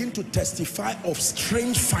and begin to testify of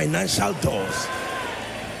strange financial doors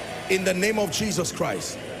in the name of Jesus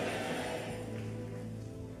Christ.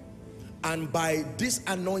 And by this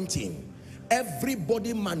anointing,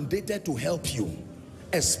 everybody mandated to help you,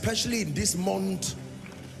 especially in this month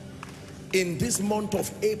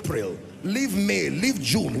of April. Leave May, leave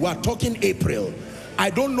June, we are talking April. I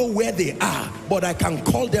don't know where they are, but I can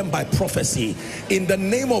call them by prophecy. In the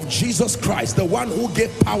name of Jesus Christ, the one who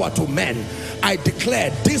gave power to men, I declare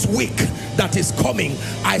this week that is coming,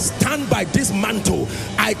 I stand by this mantle.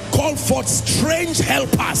 I call forth strange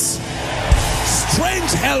helpers,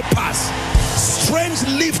 strange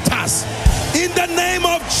lifters, in the name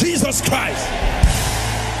of Jesus Christ.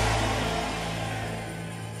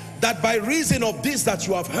 That by reason of this that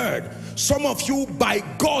you have heard, some of you, by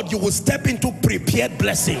God, you will step into prepared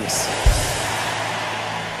blessings.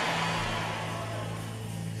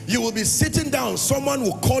 You will be sitting down, someone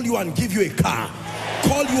will call you and give you a car.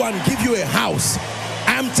 call you and give you a house.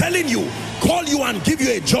 I'm telling you, call you and give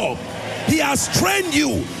you a job. He has trained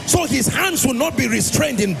you so his hands will not be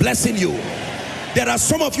restrained in blessing you. There are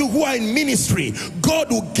some of you who are in ministry.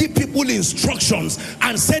 God will give people instructions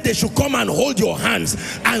and say they should come and hold your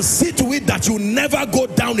hands and see to it that you never go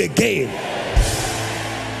down again.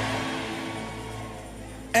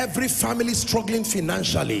 Every family struggling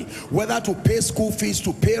financially, whether to pay school fees,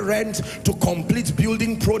 to pay rent, to complete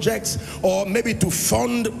building projects, or maybe to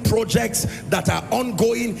fund projects that are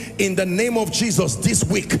ongoing, in the name of Jesus this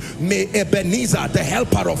week, may Ebenezer, the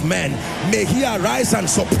helper of men, may he arise and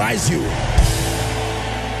surprise you.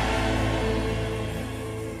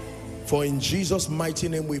 For in Jesus' mighty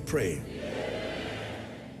name we pray.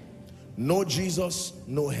 No Jesus,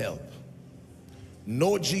 no help.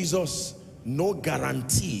 No Jesus, no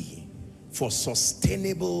guarantee for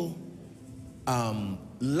sustainable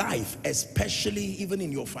life, especially even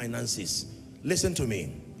in your finances. Listen to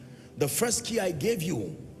me. The first key I gave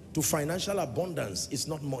you to financial abundance is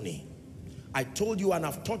not money. I told you, and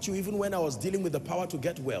I've taught you even when I was dealing with the power to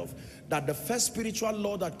get wealth, that the first spiritual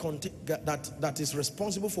law that is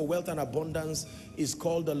responsible for wealth and abundance is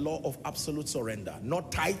called the law of absolute surrender.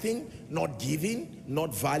 Not tithing, not giving,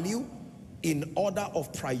 not value. In order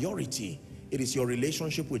of priority, it is your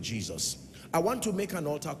relationship with Jesus. I want to make an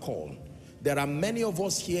altar call. There are many of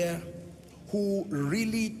us here who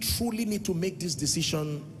really, truly need to make this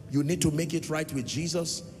decision. You need to make it right with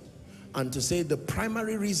Jesus. And to say the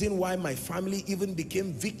primary reason why my family even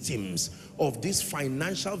became victims of these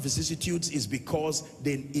financial vicissitudes is because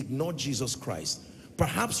they ignored Jesus Christ.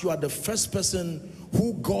 Perhaps you are the first person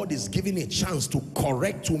who God is giving a chance to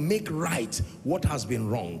correct, to make right what has been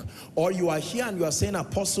wrong. Or you are here and you are saying,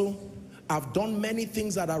 Apostle, I've done many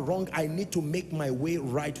things that are wrong. I need to make my way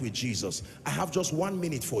right with Jesus. I have just 1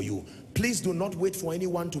 minute for you. Please do not wait for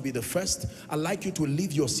anyone to be the first. I'd like you to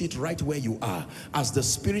leave your seat right where you are. As the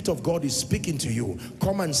Spirit of God is speaking to you,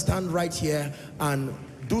 come and stand right here and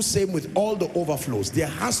do same with all the overflows. There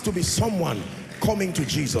has to be someone coming to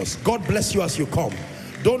Jesus. God bless you as you come.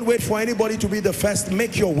 Don't wait for anybody to be the first.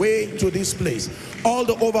 Make your way to this place. All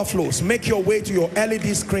the overflows, make your way to your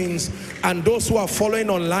LED screens. And those who are following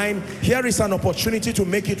online, here is an opportunity to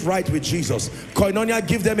make it right with Jesus. Koinonia,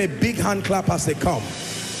 give them a big hand clap as they come.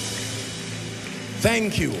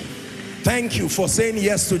 Thank you. Thank you for saying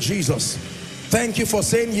yes to Jesus. Thank you for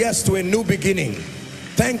saying yes to a new beginning.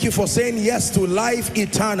 Thank you for saying yes to life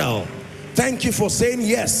eternal. Thank you for saying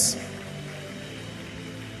yes.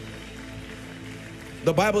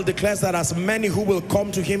 The Bible declares that as many who will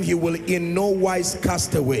come to him, he will in no wise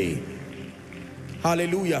cast away.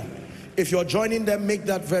 Hallelujah. If you're joining them, make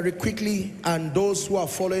that very quickly. And those who are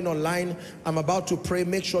following online, I'm about to pray.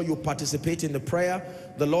 Make sure you participate in the prayer.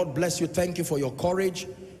 The Lord bless you. Thank you for your courage.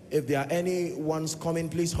 If there are any ones coming,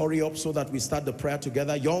 please hurry up so that we start the prayer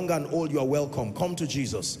together. Young and old, you are welcome. Come to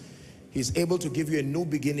Jesus. He's able to give you a new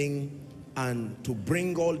beginning and to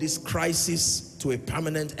bring all this crisis to a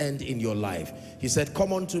permanent end in your life. He said,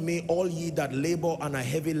 come unto me, all ye that labor and are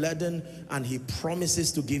heavy laden, and he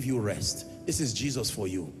promises to give you rest. This is Jesus for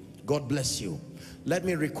you. God bless you. Let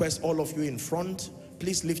me request all of you in front,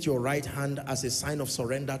 please lift your right hand as a sign of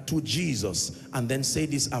surrender to Jesus, and then say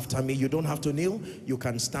this after me. You don't have to kneel, you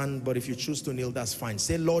can stand, but if you choose to kneel, that's fine.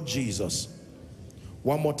 Say, Lord Jesus.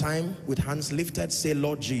 One more time with hands lifted, say,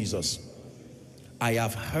 Lord Jesus, I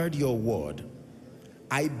have heard your word.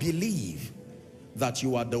 I believe that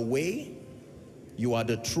you are the way, you are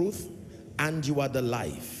the truth, and you are the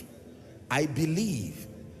life. I believe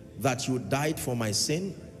that you died for my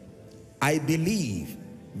sin. I believe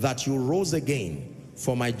that you rose again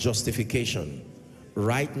for my justification.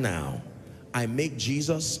 Right now, I make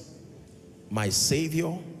Jesus my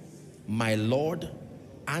Savior, my Lord,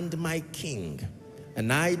 and my King.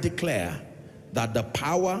 And I declare that the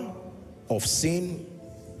power of sin,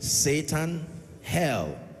 Satan,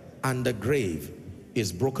 hell, and the grave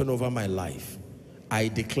is broken over my life. I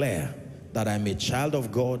declare that I'm a child of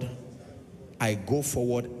God. I go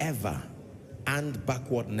forward ever and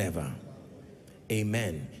backward never.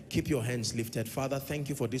 Amen. Keep your hands lifted. Father, thank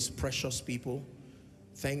you for these precious people.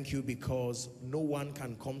 Thank you because no one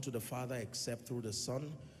can come to the Father except through the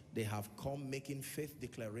Son. They have come making faith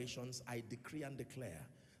declarations. I decree and declare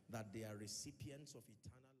that they are recipients of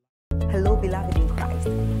eternal life. Hello, beloved in Christ.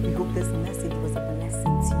 We hope this message was a blessing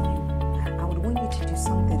to you. I would want you to do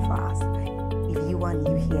something for us. If you are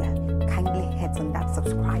new here, kindly hit on that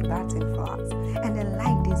subscribe button for us. And then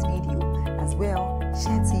like this video as well.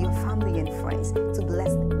 Share to your family and friends to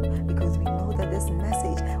bless them. Because we know that this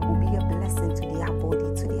message will be a blessing to their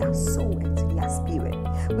body, to their soul, and to their spirit.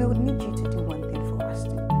 We would need you to do one thing for us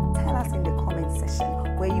too. tell us in the comment section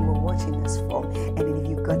where you were watching us from. And then if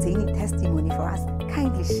you've got any testimony for us,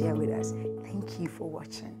 kindly share with us. Thank you for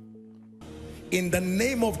watching. In the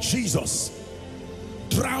name of Jesus,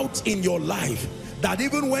 drought in your life, that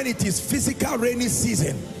even when it is physical rainy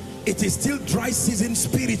season, it is still dry season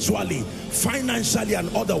spiritually, financially,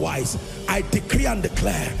 and otherwise, I decree and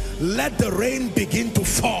declare, let the rain begin to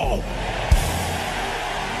fall.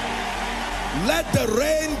 Let the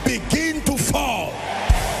rain begin to fall.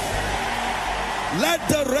 Let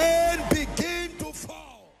the rain